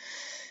for them.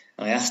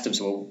 And I asked them,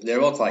 so well,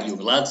 they're all quite young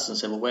lads, and I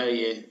said, well,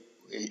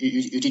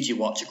 who did you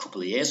watch a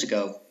couple of years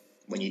ago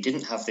when you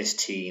didn't have this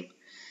team?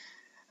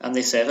 And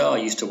they said, I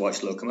used to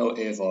watch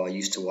Lokomotiv, or I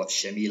used to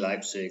watch Chemie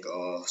Leipzig,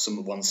 or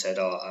someone said,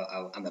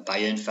 I'm a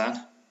Bayern fan.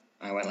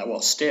 And I went, like,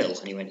 what, still?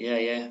 And he went,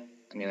 yeah.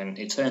 And he went,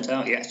 it turns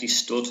out he actually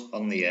stood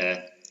on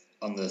the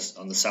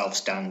south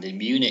stand in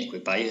Munich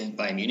with Bayern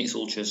Munich's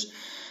ultras.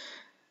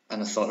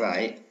 And I thought,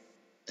 right,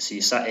 so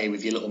you sat here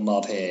with your little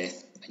mob here,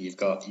 and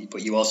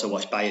but you also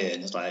watch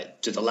Bayern. It's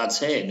like, do the lads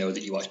here know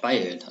that you watch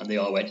Bayern? And they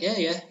all went, yeah.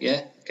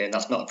 Okay,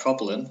 that's not a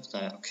problem.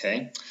 Like,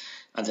 okay.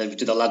 And then,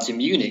 do the lads in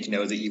Munich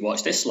know that you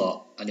watch this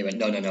lot? And they went,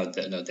 no,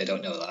 they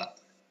don't know that.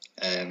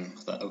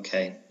 But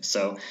okay,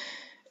 so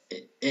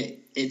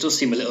it does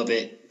seem a little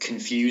bit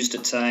confused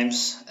at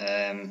times.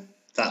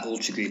 That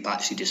ultra group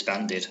actually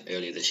disbanded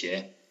earlier this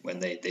year when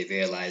they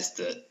realised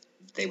that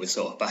they were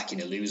sort of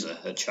backing a loser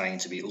at trying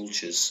to be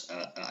ultras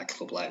at a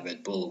club like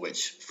Red Bull,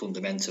 which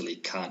fundamentally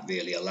can't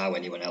really allow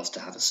anyone else to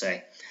have a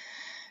say.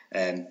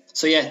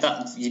 So yeah,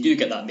 that you do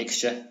get that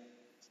mixture.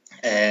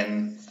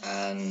 And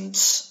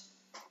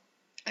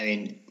I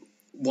mean,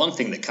 one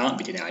thing that can't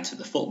be denied is that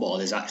the football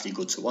is actually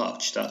good to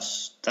watch.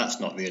 That's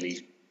not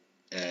really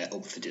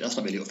up for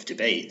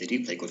debate. They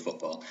do play good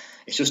football.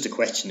 It's just a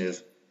question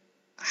of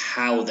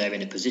how they're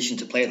in a position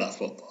to play that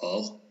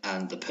football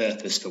and the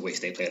purpose for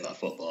which they play that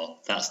football.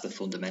 That's the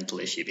fundamental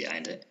issue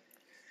behind it.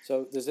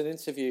 So there's an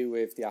interview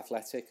with The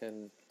Athletic,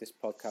 and this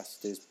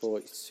podcast is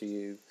brought to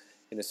you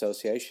in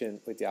association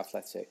with The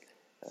Athletic.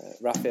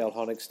 Raphael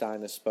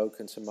Honigstein has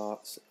spoken to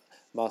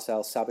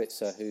Marcel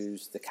Sabitzer,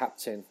 who's the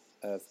captain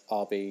of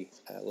RB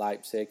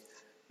Leipzig.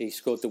 He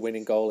scored the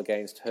winning goal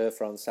against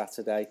Hertha on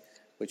Saturday,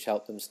 which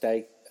helped them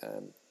stay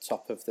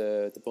top of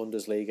the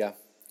Bundesliga.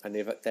 And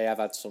they have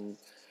had some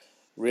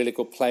really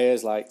good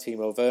players like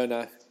Timo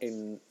Werner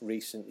in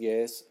recent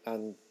years.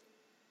 And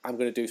I'm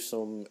going to do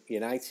some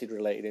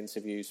United-related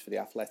interviews for The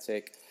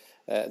Athletic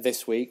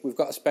this week. We've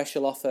got a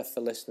special offer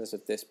for listeners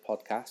of this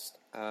podcast,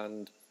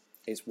 and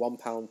it's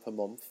 £1 per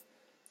month,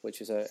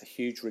 which is a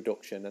huge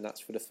reduction, and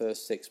that's for the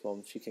first 6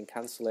 months. You can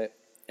cancel it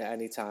at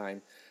any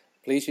time.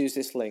 Please use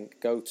this link.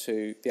 Go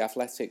to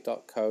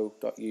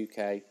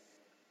theathletic.co.uk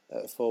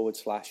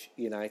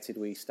 /United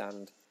We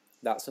Stand.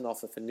 That's an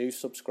offer for new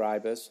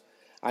subscribers.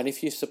 And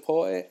if you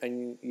support it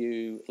and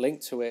you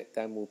link to it,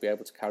 then we'll be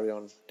able to carry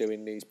on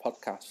doing these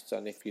podcasts.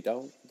 And if you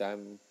don't,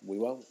 then we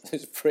won't.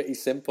 It's pretty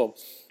simple.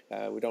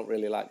 We don't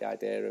really like the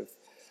idea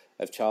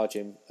of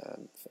charging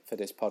for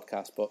this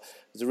podcast. But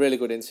there's a really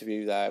good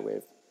interview there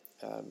with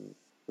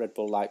Red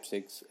Bull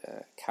Leipzig's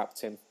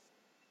captain.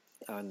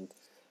 And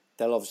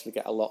they'll obviously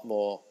get a lot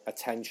more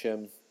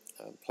attention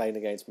playing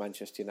against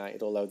Manchester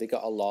United, although they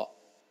got a lot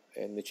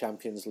in the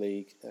Champions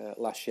League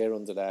last year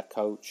under their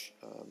coach,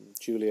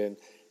 Julian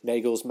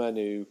Nagelsmann,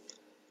 who,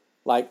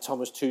 like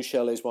Thomas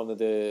Tuchel, is one of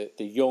the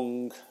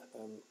young,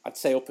 I'd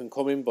say up and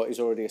coming, but he's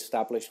already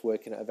established,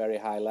 working at a very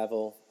high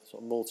level,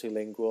 sort of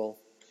multilingual,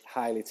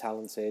 highly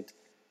talented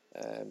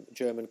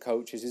German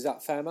coaches. Is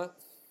that fair, Matt?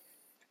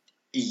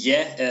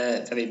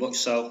 Yeah, very much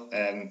so.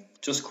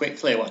 Just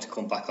quickly, I want to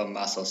come back on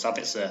Marcel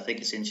Sabitzer. I think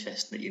it's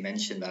interesting that you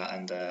mentioned that,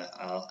 and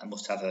I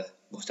must have a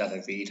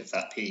read of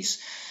that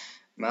piece.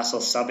 Marcel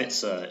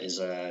Sabitzer is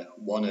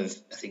one of,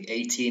 I think,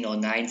 18 or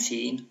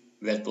 19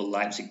 Red Bull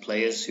Leipzig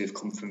players who have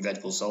come from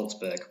Red Bull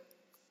Salzburg.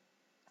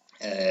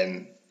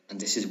 And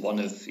this is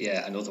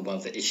another one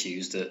of the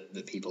issues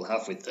that people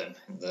have with them,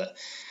 that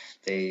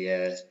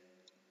they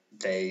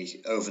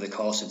over the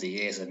course of the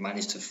years have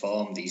managed to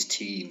form these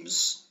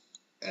teams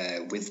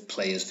with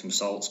players from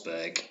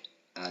Salzburg,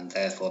 and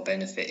therefore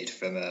benefited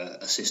from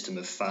a system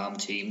of farm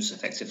teams,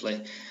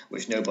 effectively,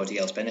 which nobody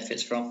else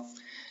benefits from.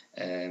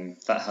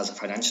 That has a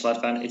financial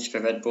advantage for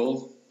Red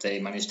Bull. They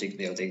manage to,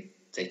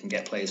 they can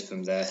get players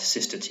from their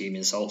sister team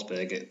in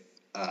Salzburg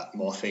at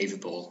more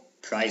favourable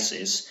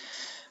prices,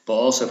 but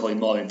also, probably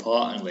more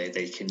importantly,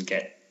 they can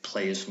get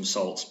players from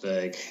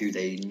Salzburg who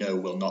they know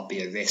will not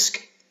be a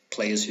risk.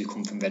 Players who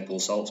come from Red Bull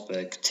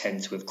Salzburg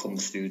tend to have come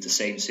through the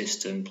same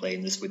system,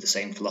 playing this with the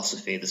same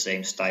philosophy, the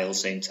same style,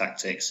 same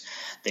tactics.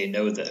 They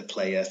know that a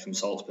player from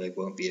Salzburg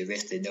won't be a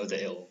risk. They know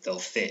that they'll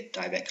fit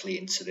directly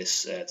into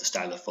this the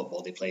style of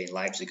football they play in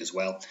Leipzig as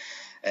well,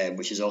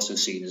 which is also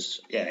seen as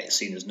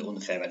an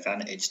unfair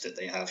advantage that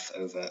they have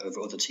over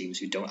other teams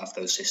who don't have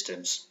those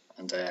systems.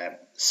 And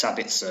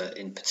Sabitzer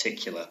in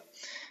particular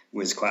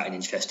was quite an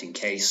interesting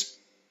case.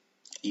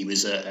 He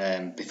was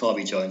before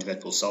he joined Red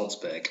Bull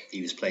Salzburg,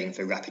 he was playing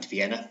for Rapid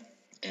Vienna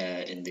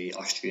in the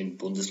Austrian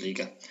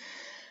Bundesliga,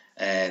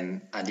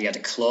 and he had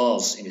a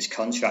clause in his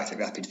contract at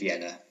Rapid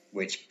Vienna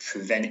which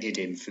prevented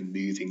him from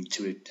moving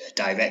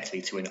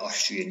directly to an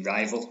Austrian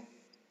rival,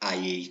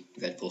 i.e.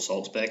 Red Bull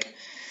Salzburg.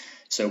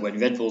 So when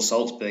Red Bull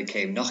Salzburg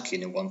came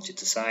knocking and wanted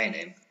to sign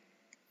him,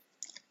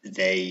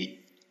 they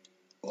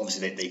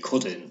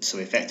couldn't. So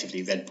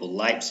effectively, Red Bull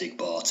Leipzig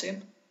bought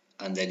him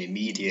and then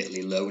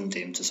immediately loaned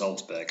him to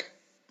Salzburg,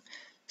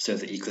 so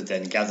that he could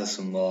then gather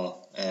some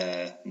more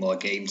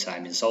game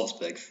time in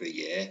Salzburg for a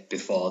year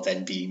before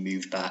then being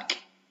moved back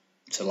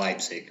to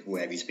Leipzig,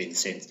 where he's been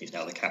since. He's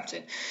now the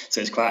captain. So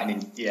it's quite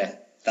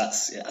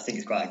I think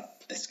it's quite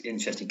an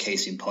interesting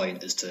case in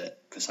point as to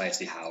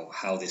precisely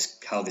how this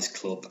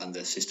club and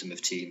the system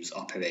of teams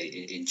operate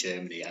in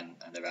Germany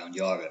and around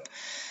Europe.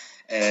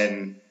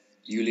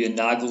 Julian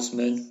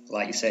Nagelsmann,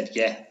 like you said,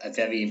 a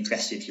very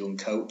impressive young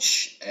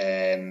coach.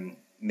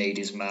 Made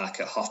his mark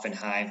at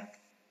Hoffenheim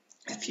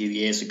a few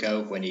years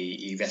ago when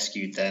he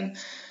rescued them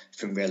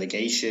from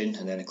relegation,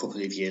 and then a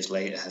couple of years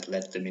later had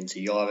led them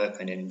into Europe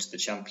and into the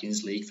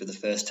Champions League for the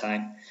first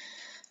time.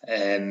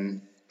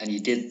 And he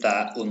did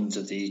that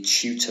under the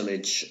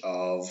tutelage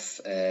of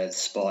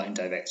sporting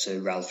director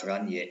Ralf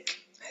Rangnick,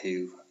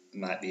 who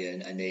might be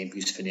a name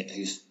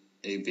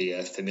who'd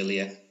be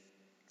familiar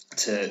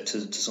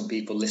to some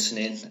people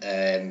listening.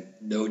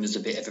 Known as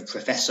a bit of a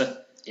professor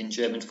in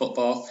German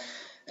football,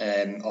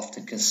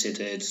 often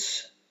considered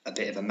a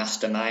bit of a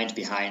mastermind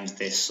behind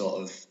this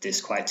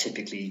quite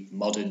typically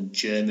modern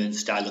German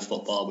style of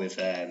football with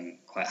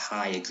quite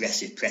high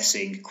aggressive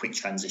pressing, quick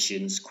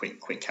transitions,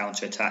 quick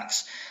counter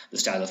attacks. The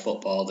style of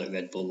football that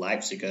Red Bull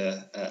Leipzig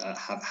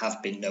have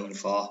been known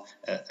for,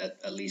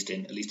 at least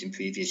in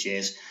previous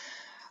years.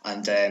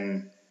 And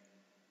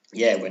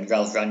when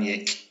Ralf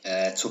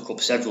Rangnick took up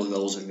several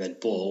roles at Red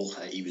Bull,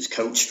 he was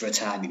coach for a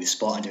time, he was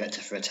sporting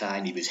director for a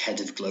time, he was head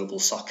of global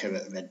soccer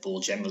at Red Bull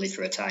generally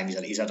for a time.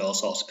 He's had all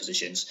sorts of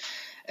positions.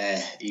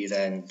 He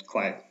then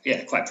quite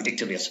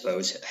predictably, I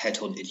suppose,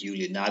 headhunted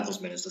Julian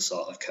Nagelsmann as the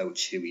sort of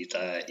coach who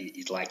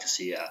he'd like to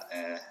see at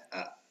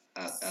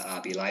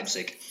RB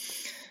Leipzig.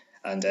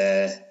 And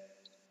I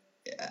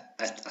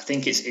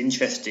think it's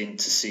interesting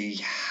to see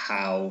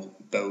how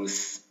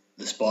both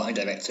the sporting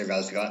director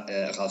Ralf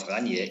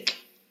Rangnick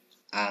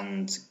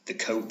and the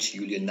coach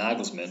Julian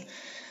Nagelsmann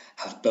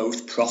have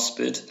both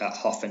prospered at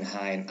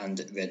Hoffenheim and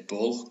at Red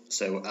Bull,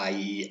 so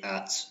i.e.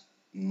 at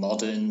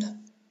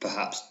modern,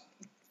 perhaps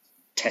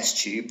test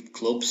tube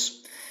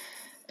clubs,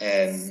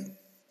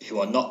 who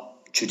are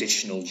not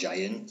traditional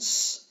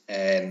giants.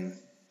 Neither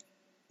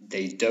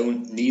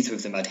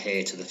of them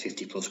adhere to the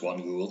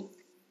 50+1 rule,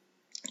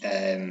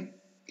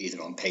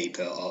 either on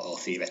paper or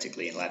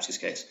theoretically in Leipzig's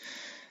case.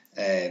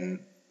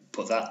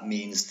 But that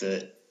means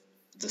that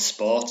the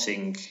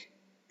sporting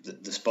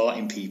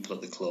people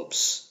at the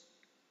clubs,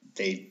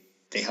 they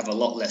have a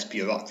lot less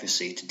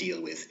bureaucracy to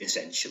deal with,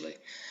 essentially.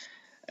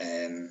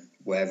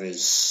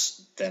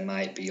 Whereas there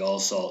might be all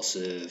sorts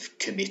of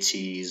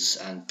committees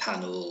and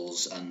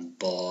panels and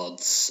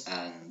boards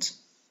and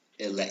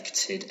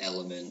elected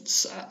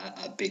elements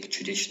at big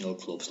traditional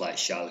clubs like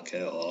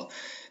Schalke or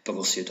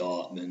Borussia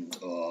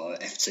Dortmund or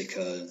FC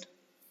Köln.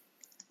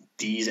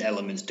 These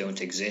elements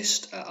don't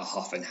exist at a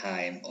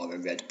Hoffenheim or a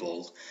Red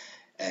Bull.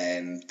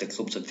 The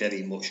clubs are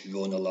very much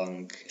run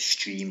along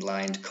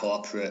streamlined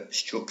corporate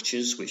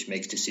structures, which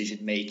makes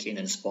decision making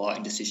and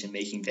sporting decision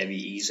making very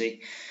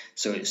easy.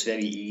 So it's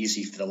very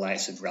easy for the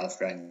likes of Ralf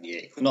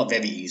Rangnick. Well, not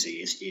very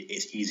easy.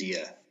 It's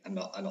easier. I'm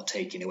not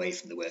taking away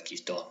from the work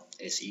he's done.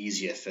 It's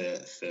easier for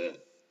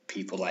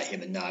people like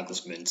him and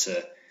Nagelsmann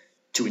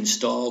to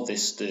install the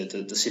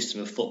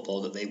system of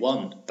football that they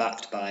want,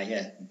 backed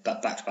by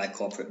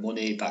corporate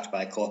money, backed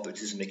by corporate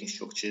decision-making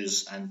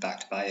structures, and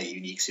backed by a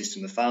unique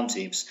system of farm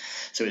teams.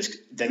 So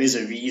there is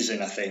a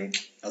reason, I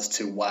think, as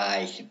to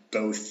why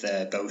both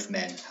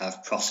men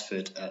have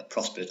prospered at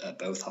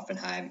both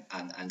Hoffenheim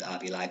and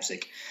RB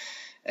Leipzig.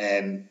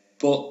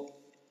 But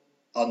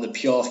on the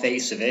pure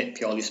face of it,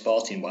 purely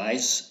sporting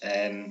wise,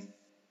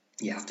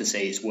 you have to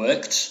say it's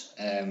worked,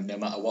 no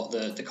matter what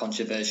the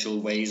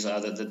controversial ways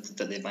are that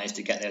they've managed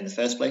to get there in the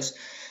first place.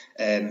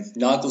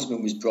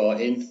 Nagelsmann was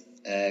brought in.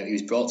 He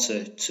was brought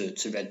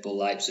to Red Bull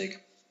Leipzig,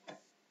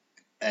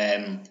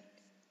 and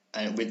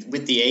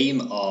with the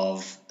aim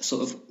of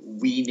sort of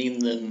weaning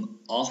them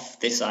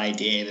off this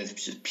idea of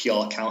just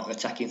pure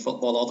counter-attacking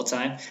football all the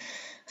time.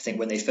 I think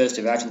when they first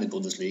arrived in the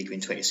Bundesliga in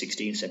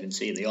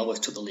 2016-17, they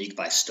almost took the league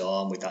by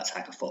storm with that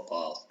type of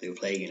football. They were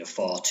playing in a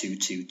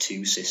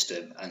 4-2-2-2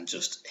 system and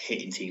just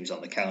hitting teams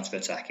on the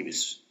counter-attack. It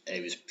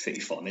was pretty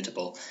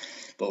formidable.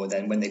 But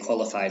then when they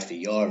qualified for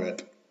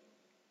Europe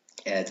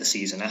the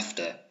season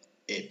after,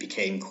 it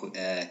became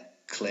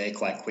clear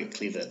quite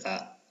quickly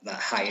that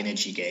high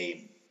energy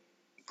game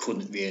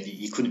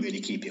you couldn't really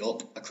keep it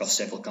up across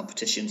several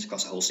competitions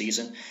across the whole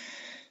season.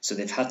 So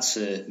they've had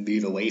to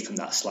move away from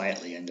that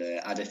slightly and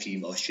add a few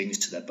more strings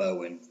to their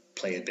bow and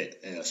play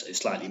a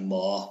slightly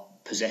more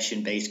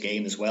possession-based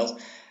game as well.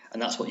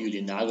 And that's what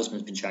Julian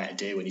Nagelsmann's been trying to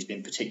do, and he's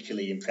been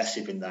particularly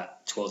impressive in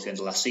that towards the end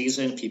of last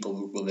season. People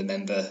will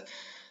remember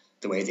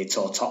the way they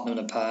tore Tottenham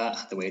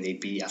apart, the way they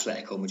beat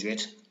Atletico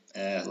Madrid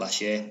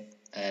last year.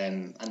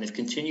 And they've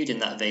continued in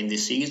that vein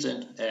this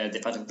season.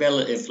 They've had a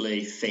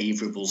relatively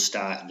favourable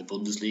start in the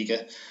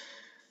Bundesliga.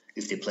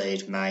 If they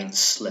played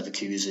Mainz,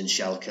 Leverkusen,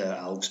 Schalke,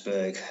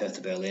 Augsburg,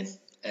 Hertha Berlin,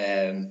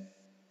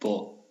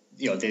 but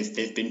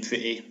they've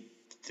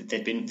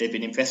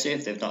been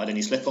impressive. They've not had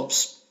any slip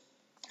ups.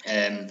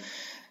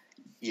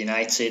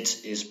 United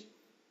is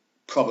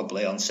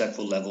probably on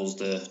several levels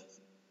the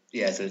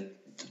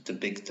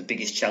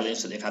biggest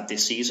challenge that they've had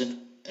this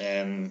season.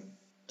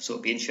 So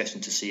it'll be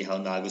interesting to see how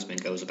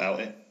Nagelsmann goes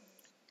about it.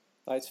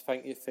 I'd like to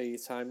thank you for your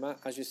time, Matt.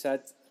 As you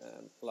said,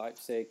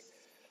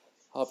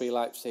 RB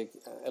Leipzig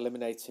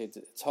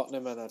eliminated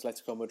Tottenham and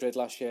Atletico Madrid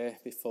last year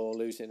before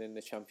losing in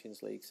the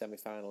Champions League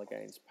semi-final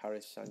against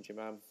Paris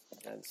Saint-Germain.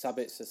 And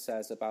Sabitzer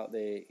says about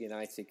the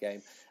United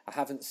game, I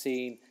haven't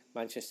seen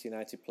Manchester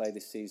United play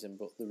this season,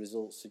 but the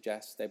results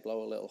suggest they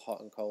blow a little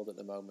hot and cold at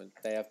the moment.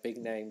 They have big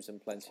names and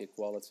plenty of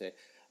quality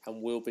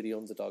and will be the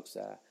underdogs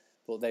there.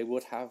 But they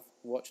would have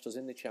watched us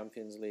in the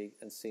Champions League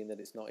and seen that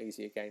it's not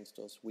easy against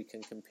us. We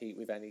can compete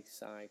with any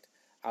side.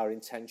 Our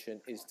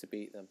intention is to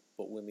beat them,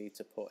 but we'll need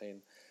to put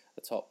in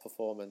a top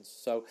performance.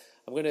 So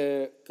I'm going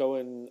to go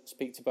and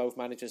speak to both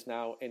managers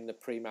now in the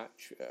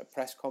pre-match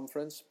press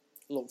conference.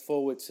 Look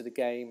forward to the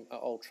game at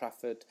Old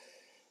Trafford.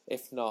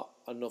 If not,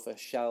 another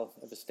shell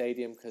of a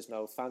stadium because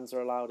no fans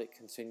are allowed. It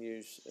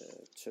continues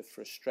to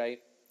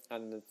frustrate,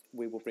 and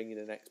we will bring you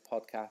the next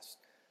podcast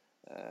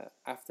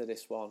after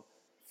this one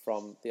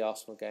from the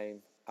Arsenal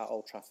game at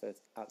Old Trafford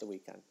at the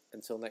weekend.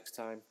 Until next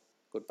time,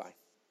 goodbye.